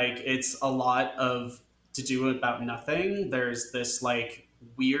 so like it's a lot of to do about nothing. There's this like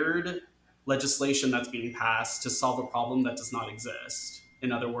weird legislation that's being passed to solve a problem that does not exist.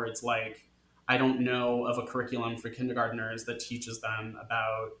 In other words, like, I don't know of a curriculum for kindergartners that teaches them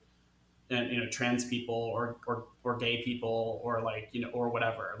about, you know, trans people or gay people or, like, you know, or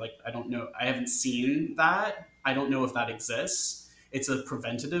whatever. Like, I don't know, I haven't seen that. I don't know if that exists. It's a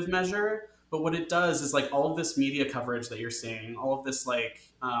preventative measure. But what it does is, like, all of this media coverage that you're seeing, all of this, like,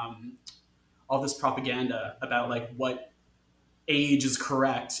 all this propaganda about, like, what age is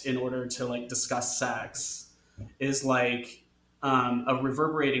correct in order to, like, discuss sex is, like, a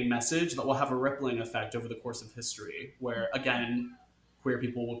reverberating message that will have a rippling effect over the course of history, where, again, queer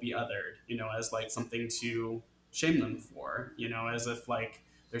people will be othered, you know, as, like, something to shame them for, you know, as if, like,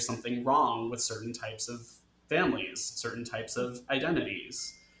 there's something wrong with certain types of families, certain types of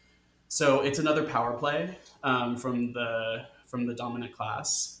identities. So it's another power play from the dominant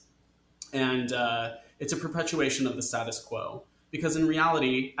class, and it's a perpetuation of the status quo. Because in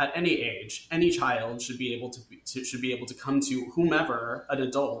reality, at any age, any child should be able to come to whomever, an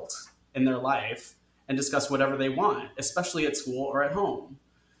adult in their life, and discuss whatever they want, especially at school or at home.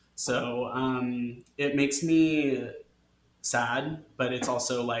 So it makes me sad, but it's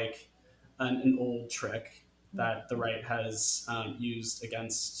also like an old trick that the right has used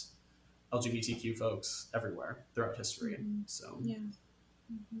against LGBTQ folks everywhere throughout history. So Yeah.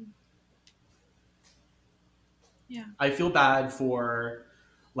 Mm-hmm. Yeah. I feel bad for,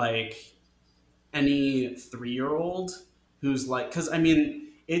 like, any 3-year-old who's like, because I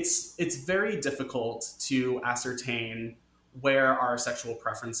mean, it's very difficult to ascertain where our sexual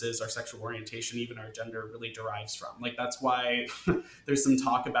preferences, our sexual orientation, even our gender really derives from. Like, that's why there's some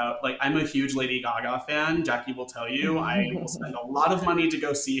talk about, like, I'm a huge Lady Gaga fan. Jackie will tell you, I will spend a lot of money to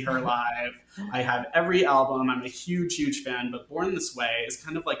go see her live. I have every album. I'm a huge, huge fan. But Born This Way is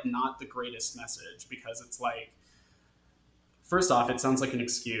kind of, like, not the greatest message, because it's like, first off, it sounds like an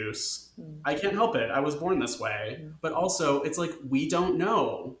excuse. I can't help it. I was born this way. But also, it's like, we don't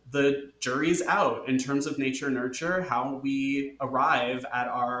know. The jury's out in terms of nature nurture, how we arrive at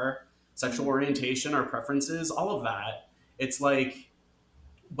our sexual orientation, our preferences, all of that. It's like,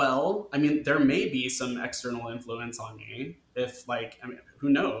 well, I mean, there may be some external influence on me if, like, I mean, who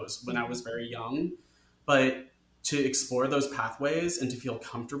knows, when I was very young. But to explore those pathways and to feel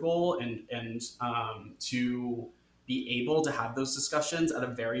comfortable and to be able to have those discussions at a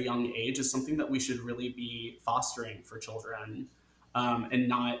very young age is something that we should really be fostering for children, and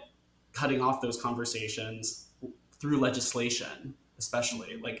not cutting off those conversations through legislation,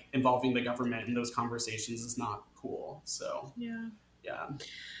 especially. Like, involving the government in those conversations is not cool. So yeah.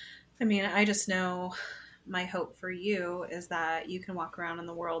 I mean, I just know my hope for you is that you can walk around in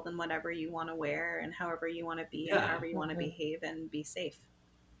the world in whatever you want to wear and however you want to be and however you want to behave and be safe.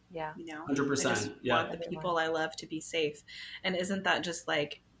 Yeah. You know, 100%. I just want the people I love to be safe. And isn't that just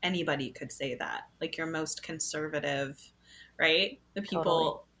like anybody could say that? Like your most conservative, right? The people,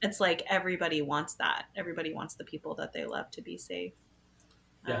 totally. It's like everybody wants that. Everybody wants the people that they love to be safe.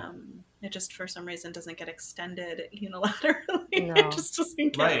 Yeah. It just for some reason doesn't get extended unilaterally. No. It just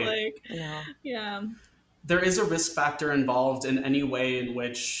doesn't get yeah. There is a risk factor involved in any way in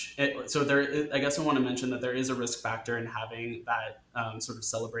which I guess I want to mention that there is a risk factor in having that sort of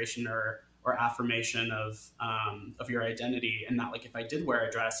celebration or affirmation of your identity, and that, like, if I did wear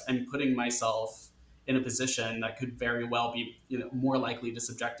a dress, I'm putting myself in a position that could very well be, you know, more likely to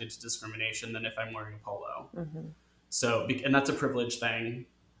subjected to discrimination than if I'm wearing a polo. Mm-hmm. So, and that's a privilege thing.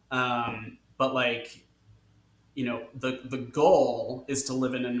 But, like, you know, the goal is to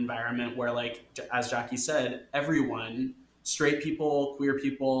live in an environment where, like, as Jackie said, everyone, straight people, queer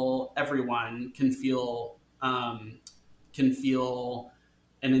people, everyone can feel an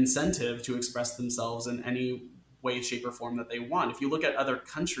incentive to express themselves in any way, shape, or form that they want. If you look at other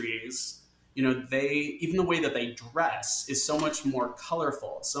countries, you know, even the way that they dress is so much more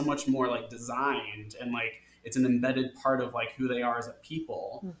colorful, so much more, like, designed, and, like, it's an embedded part of, like, who they are as a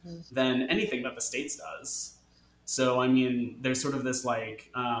people than anything that the States does. So I mean, there's sort of this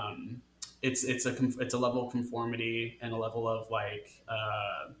like it's a level of conformity and a level of like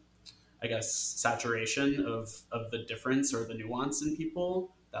I guess saturation of the difference or the nuance in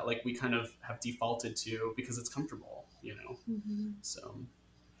people that like we kind of have defaulted to because it's comfortable, you know. So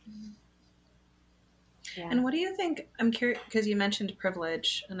Yeah. And what do you think? I'm curious because you mentioned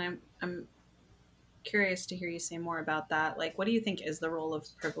privilege, and I'm curious to hear you say more about that. Like, what do you think is the role of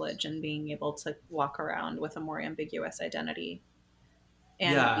privilege in being able to walk around with a more ambiguous identity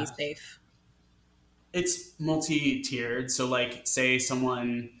and be safe? It's multi-tiered. So like say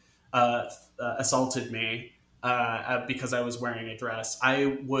someone assaulted me because I was wearing a dress,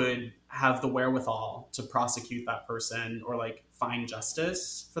 I would have the wherewithal to prosecute that person or like find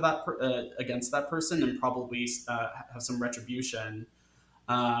justice for that against that person, and probably have some retribution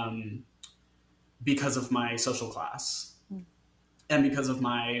because of my social class and because of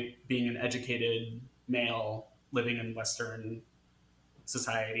my being an educated male living in Western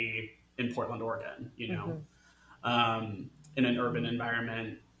society in Portland, Oregon, you know, in an urban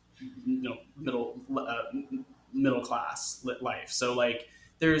environment, you know, middle class life. So like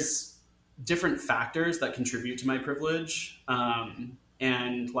there's different factors that contribute to my privilege.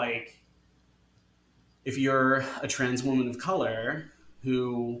 And like, if you're a trans woman of color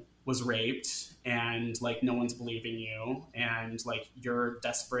who was raped and like no one's believing you and like you're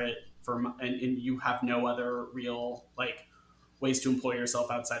desperate for and you have no other real like ways to employ yourself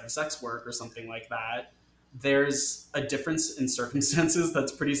outside of sex work or something like that, there's a difference in circumstances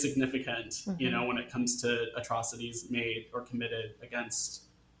that's pretty significant, you know, when it comes to atrocities made or committed against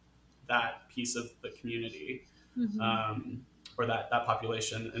that piece of the community, or that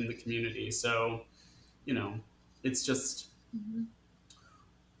population in the community. So, you know, it's just,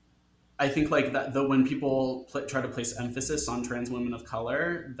 I think like that when people try to place emphasis on trans women of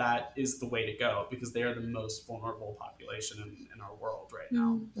color, that is the way to go because they are the most vulnerable population in our world right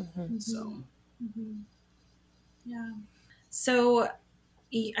now. So, yeah. So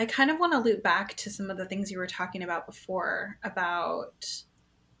I kind of want to loop back to some of the things you were talking about before about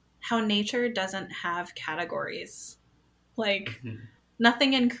how nature doesn't have categories. Like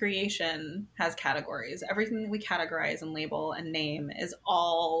nothing in creation has categories. Everything that we categorize and label and name is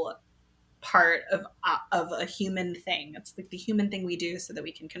all part of a human thing. It's like the human thing we do so that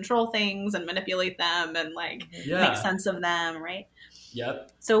we can control things and manipulate them and like make sense of them, right?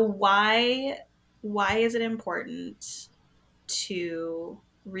 Yep. So why is it important to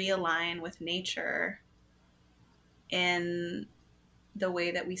realign with nature in the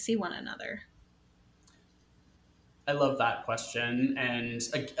way that we see one another? I love that question. And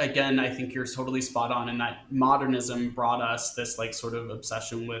again, I think you're totally spot on in that modernism brought us this like sort of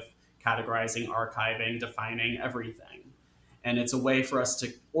obsession with categorizing, archiving, defining everything. And it's a way for us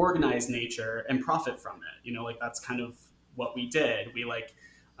to organize nature and profit from it. You know, like that's kind of what we did. We like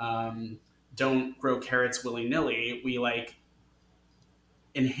don't grow carrots willy-nilly. We like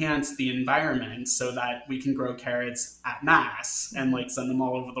enhance the environment so that we can grow carrots at mass and like send them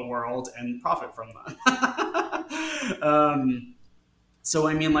all over the world and profit from them. So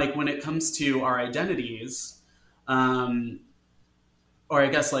I mean, like when it comes to our identities, or I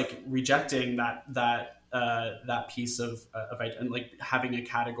guess like rejecting that piece of like having a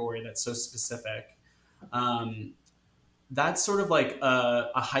category that's so specific, that's sort of like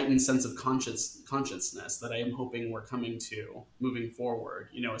a heightened sense of consciousness that I am hoping we're coming to moving forward,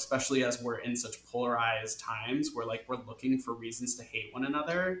 you know, especially as we're in such polarized times where like we're looking for reasons to hate one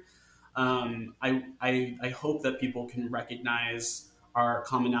another. I hope that people can recognize our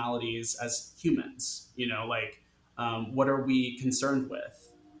commonalities as humans, you know, like what are we concerned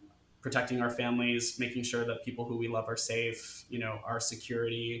with? Protecting our families, making sure that people who we love are safe, you know, our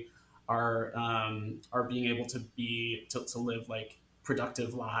security, are being able to live like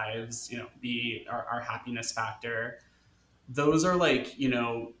productive lives, you know, be our happiness factor. Those are like, you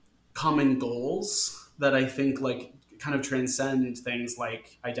know, common goals that I think like kind of transcend things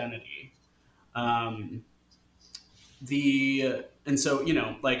like identity. And so, you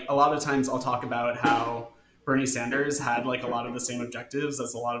know, like a lot of times I'll talk about how Bernie Sanders had like a lot of the same objectives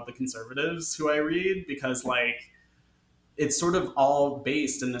as a lot of the conservatives who I read, because like it's sort of all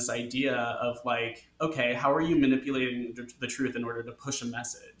based in this idea of like, okay, how are you manipulating the truth in order to push a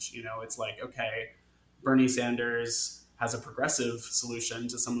message? You know, it's like, okay, Bernie Sanders has a progressive solution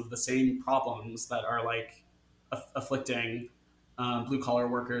to some of the same problems that are like afflicting blue collar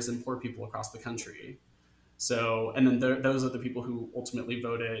workers and poor people across the country. So, and then those are the people who ultimately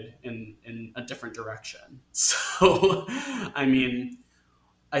voted in a different direction. So, I mean,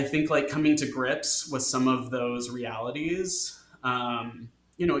 I think like coming to grips with some of those realities,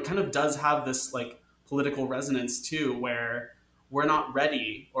 you know, it kind of does have this like political resonance too, where we're not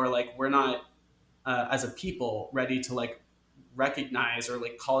ready, or like we're not as a people ready to like recognize or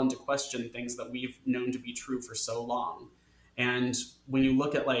like call into question things that we've known to be true for so long. And when you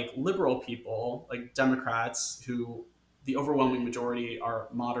look at like liberal people, like Democrats, who the overwhelming majority are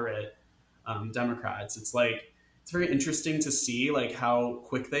moderate Democrats, it's like it's very interesting to see like how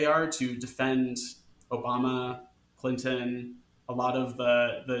quick they are to defend Obama, Clinton, a lot of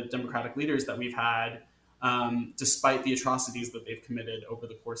the Democratic leaders that we've had, despite the atrocities that they've committed over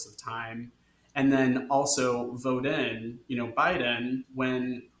the course of time. And then also vote in, Biden,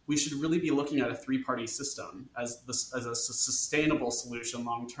 when we should really be looking at a three-party system as a sustainable solution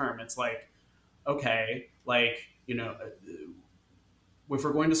long term. It's like, okay, like, if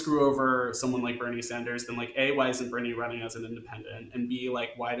we're going to screw over someone like Bernie Sanders, then like, A, why isn't Bernie running as an independent? And B,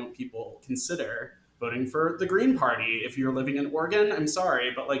 like, why don't people consider voting for the Green Party? If you're living in Oregon, I'm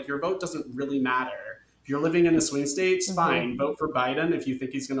sorry, but like your vote doesn't really matter. If you're living in a swing state, it's fine. Vote for Biden if you think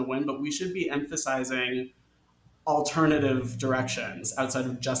he's going to win, but we should be emphasizing alternative directions outside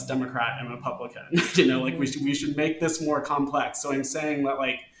of just Democrat and Republican. Like we should make this more complex. So I'm saying that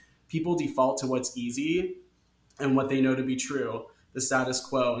like people default to what's easy and what they know to be true, the status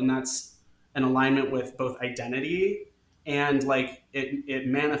quo, and that's an alignment with both identity and like it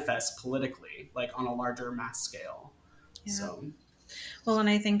manifests politically, like on a larger mass scale. Yeah. So. Well, and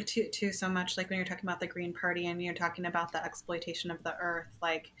I think too so much like when you're talking about the Green Party and you're talking about the exploitation of the earth,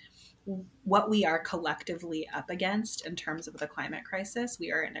 like what we are collectively up against in terms of the climate crisis, we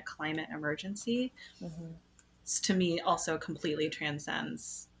are in a climate emergency. To me, also completely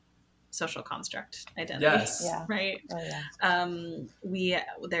transcends social construct identity. Yes. Yeah. Right. Oh, yeah.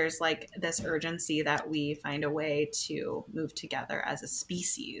 There's like this urgency that we find a way to move together as a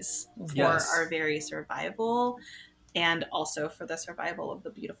species for our very survival, and also for the survival of the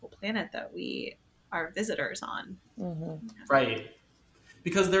beautiful planet that we are visitors on. Right.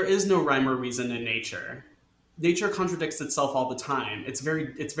 Because there is no rhyme or reason in nature. Nature contradicts itself all the time. It's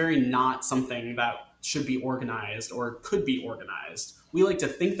very not something that should be organized or could be organized. We like to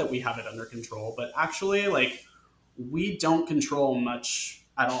think that we have it under control, but actually, like, we don't control much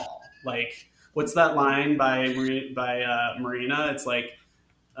at all. Like, what's that line by Marina? It's like,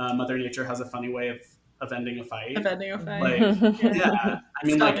 Mother Nature has a funny way of ending a fight. Of ending a fight. Like, yeah. I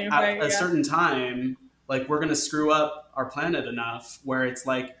mean, like, at a certain certain time, like, we're going to screw up our planet enough where it's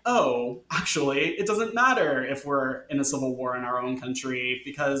like, oh, actually, it doesn't matter if we're in a civil war in our own country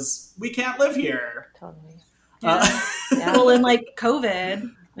because we can't live here. Totally. Yeah. Well, in like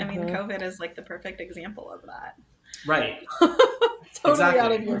COVID, I mean, COVID is like the perfect example of that. Right. Totally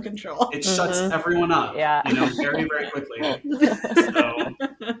out of your control. It shuts everyone up, very, very quickly. So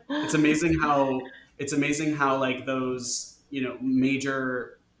it's amazing how like those,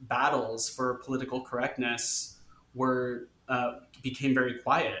 major battles for political correctness became very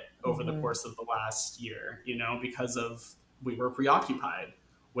quiet over the course of the last year, because we were preoccupied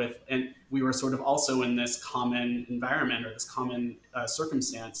with, and we were sort of also in this common environment or this common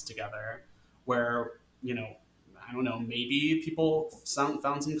circumstance together where, I don't know, maybe people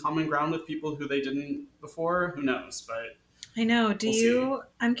found some common ground with people who they didn't before. Who knows? But I know.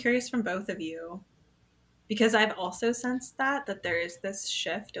 I'm curious from both of you, because I've also sensed that there is this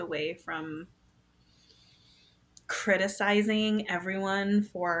shift away from criticizing everyone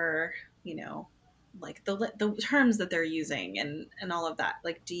for, like the terms that they're using and all of that.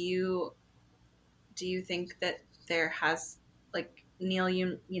 Like, do you think that there has, like, Neil,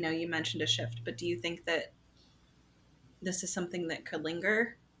 you mentioned a shift, but do you think that this is something that could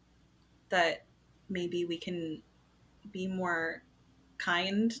linger, that maybe we can be more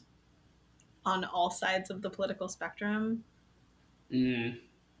kind on all sides of the political spectrum? I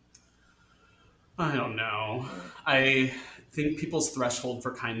don't know. I think people's threshold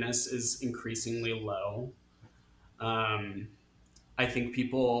for kindness is increasingly low. I think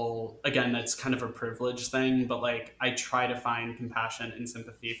people, again, that's kind of a privilege thing, but like I try to find compassion and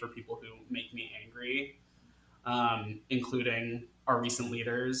sympathy for people who make me angry, including our recent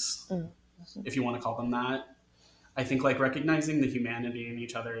leaders, if you want to call them that. I think like recognizing the humanity in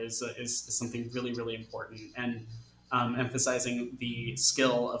each other is something really, really important. And emphasizing the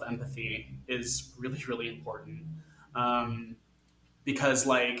skill of empathy is really, really important. Because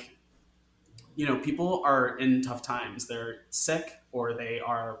like, people are in tough times. They're sick, or they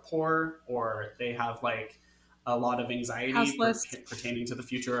are poor, or they have like a lot of anxiety pertaining to the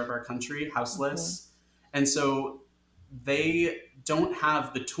future of our country, houseless. And so they don't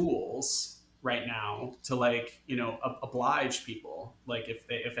have the tools right now to like, oblige people, like if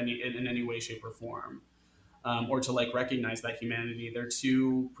in any way, shape or form, or to like recognize that humanity. They're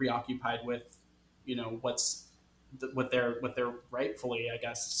too preoccupied with what they're rightfully, I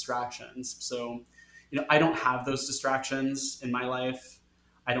guess, distractions. So, I don't have those distractions in my life.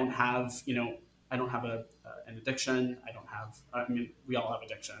 I don't have an addiction. I mean, we all have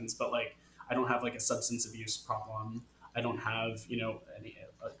addictions, but like, I don't have like a substance abuse problem. I don't have,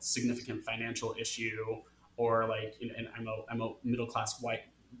 a significant financial issue, or like, and I'm a middle-class white,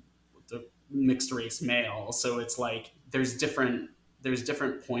 the mixed race male. So it's like, there's different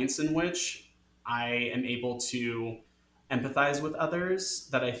points in which I am able to empathize with others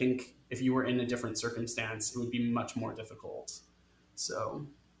that I think if you were in a different circumstance, it would be much more difficult. So,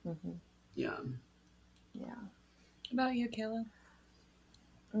 yeah. Yeah. What about you, Kayla?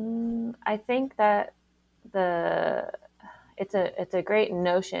 I think that it's a great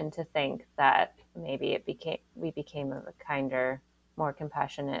notion to think that maybe we became a kinder, more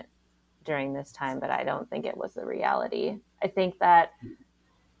compassionate during this time, but I don't think it was the reality. I think that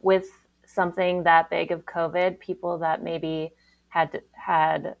with something that big of COVID, people that maybe had,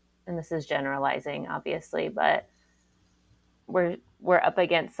 and this is generalizing, obviously, but we're up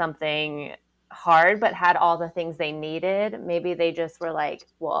against something hard, but had all the things they needed. Maybe they just were like,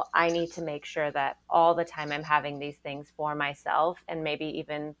 well, I need to make sure that all the time I'm having these things for myself, and maybe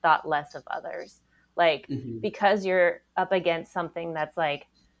even thought less of others. Like, because you're up against something that's like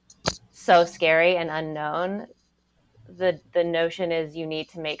so scary and unknown, the notion is you need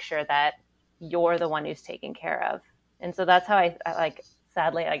to make sure that you're the one who's taken care of. And so that's how I like,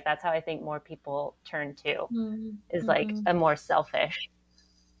 sadly, like that's how I think more people turn to is like a more selfish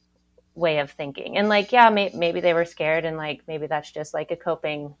way of thinking. And like, yeah, maybe they were scared, and like maybe that's just like a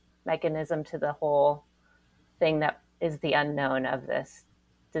coping mechanism to the whole thing that is the unknown of this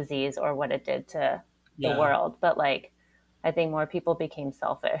disease or what it did to the world. But like, I think more people became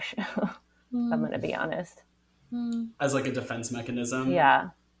selfish. If I'm going to be honest. As like a defense mechanism. Yeah.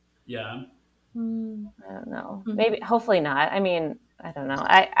 Yeah. I don't know. Maybe, hopefully not. I mean, I don't know.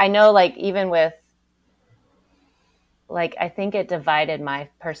 I know, like, even with, like, I think it divided my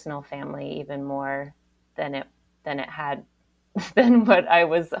personal family even more than it had, than what I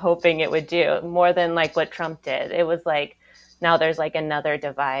was hoping it would do, more than like what Trump did. It was like, now there's like another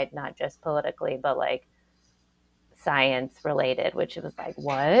divide, not just politically, but like science related, which was like,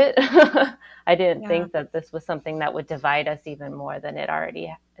 what? I didn't think that this was something that would divide us even more than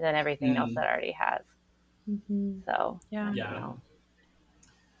than everything else that already has. So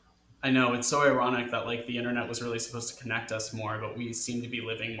I know, it's so ironic that like the internet was really supposed to connect us more, but we seem to be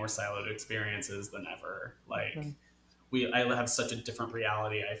living more siloed experiences than ever. Like I have such a different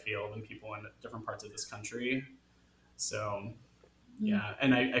reality, I feel, than people in different parts of this country. So yeah,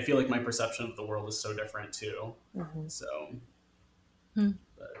 and I feel like my perception of the world is so different too. So, but.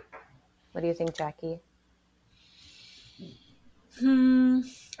 What do you think, Jackie?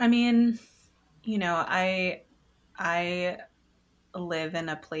 I mean, I live in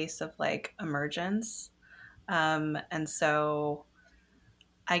a place of like emergence. And so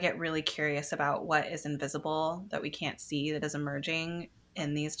I get really curious about what is invisible that we can't see that is emerging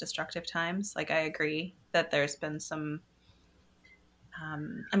in these destructive times. Like, I agree that there's been some,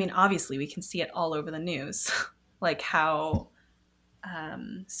 I mean, obviously we can see it all over the news, like how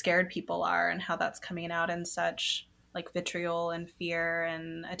scared people are and how that's coming out in such like vitriol and fear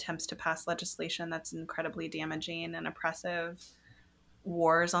and attempts to pass legislation that's incredibly damaging and oppressive,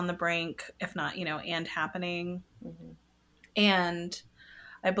 wars on the brink, if not, and happening. And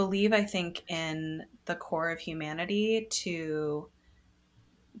I think in the core of humanity to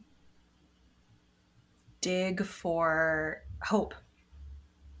dig for hope.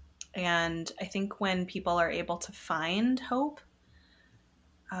 And I think when people are able to find hope,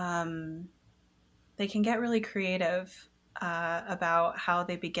 they can get really creative about how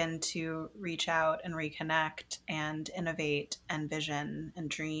they begin to reach out and reconnect and innovate and vision and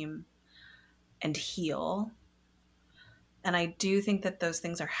dream and heal. And I do think that those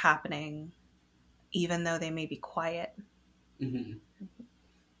things are happening, even though they may be quiet.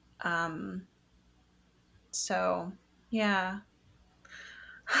 So, yeah.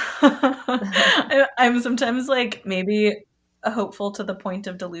 I'm sometimes like maybe hopeful to the point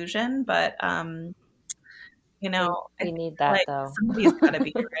of delusion, but we need that, like, though. Somebody's got to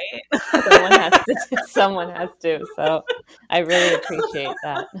be, right? Someone has to. So I really appreciate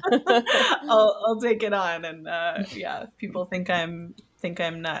that. I'll take it on, and if people think I'm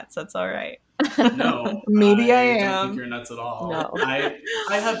nuts, that's all right. No, maybe I don't am. think you're nuts at all. No. I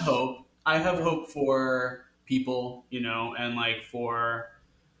have hope. I have hope for people, and like for.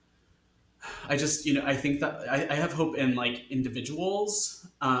 I just, I think that I have hope in like individuals,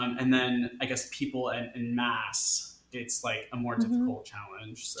 and then I guess people in mass, it's like a more difficult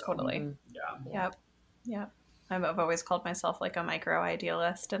challenge. So, Totally. Yeah. Yep. I've always called myself like a micro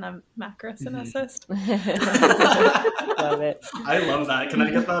idealist and a macro cynicist. Love it. I love that. Can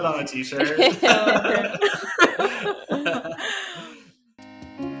I get that on a t-shirt?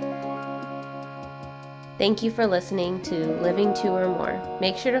 Thank you for listening to Living Two or More.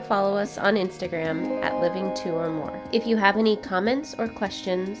 Make sure to follow us on Instagram at Living Two or More. If you have any comments or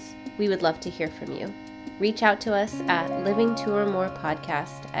questions, we would love to hear from you. Reach out to us at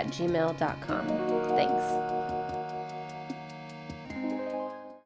livingtwoormorepodcast@gmail.com. Thanks.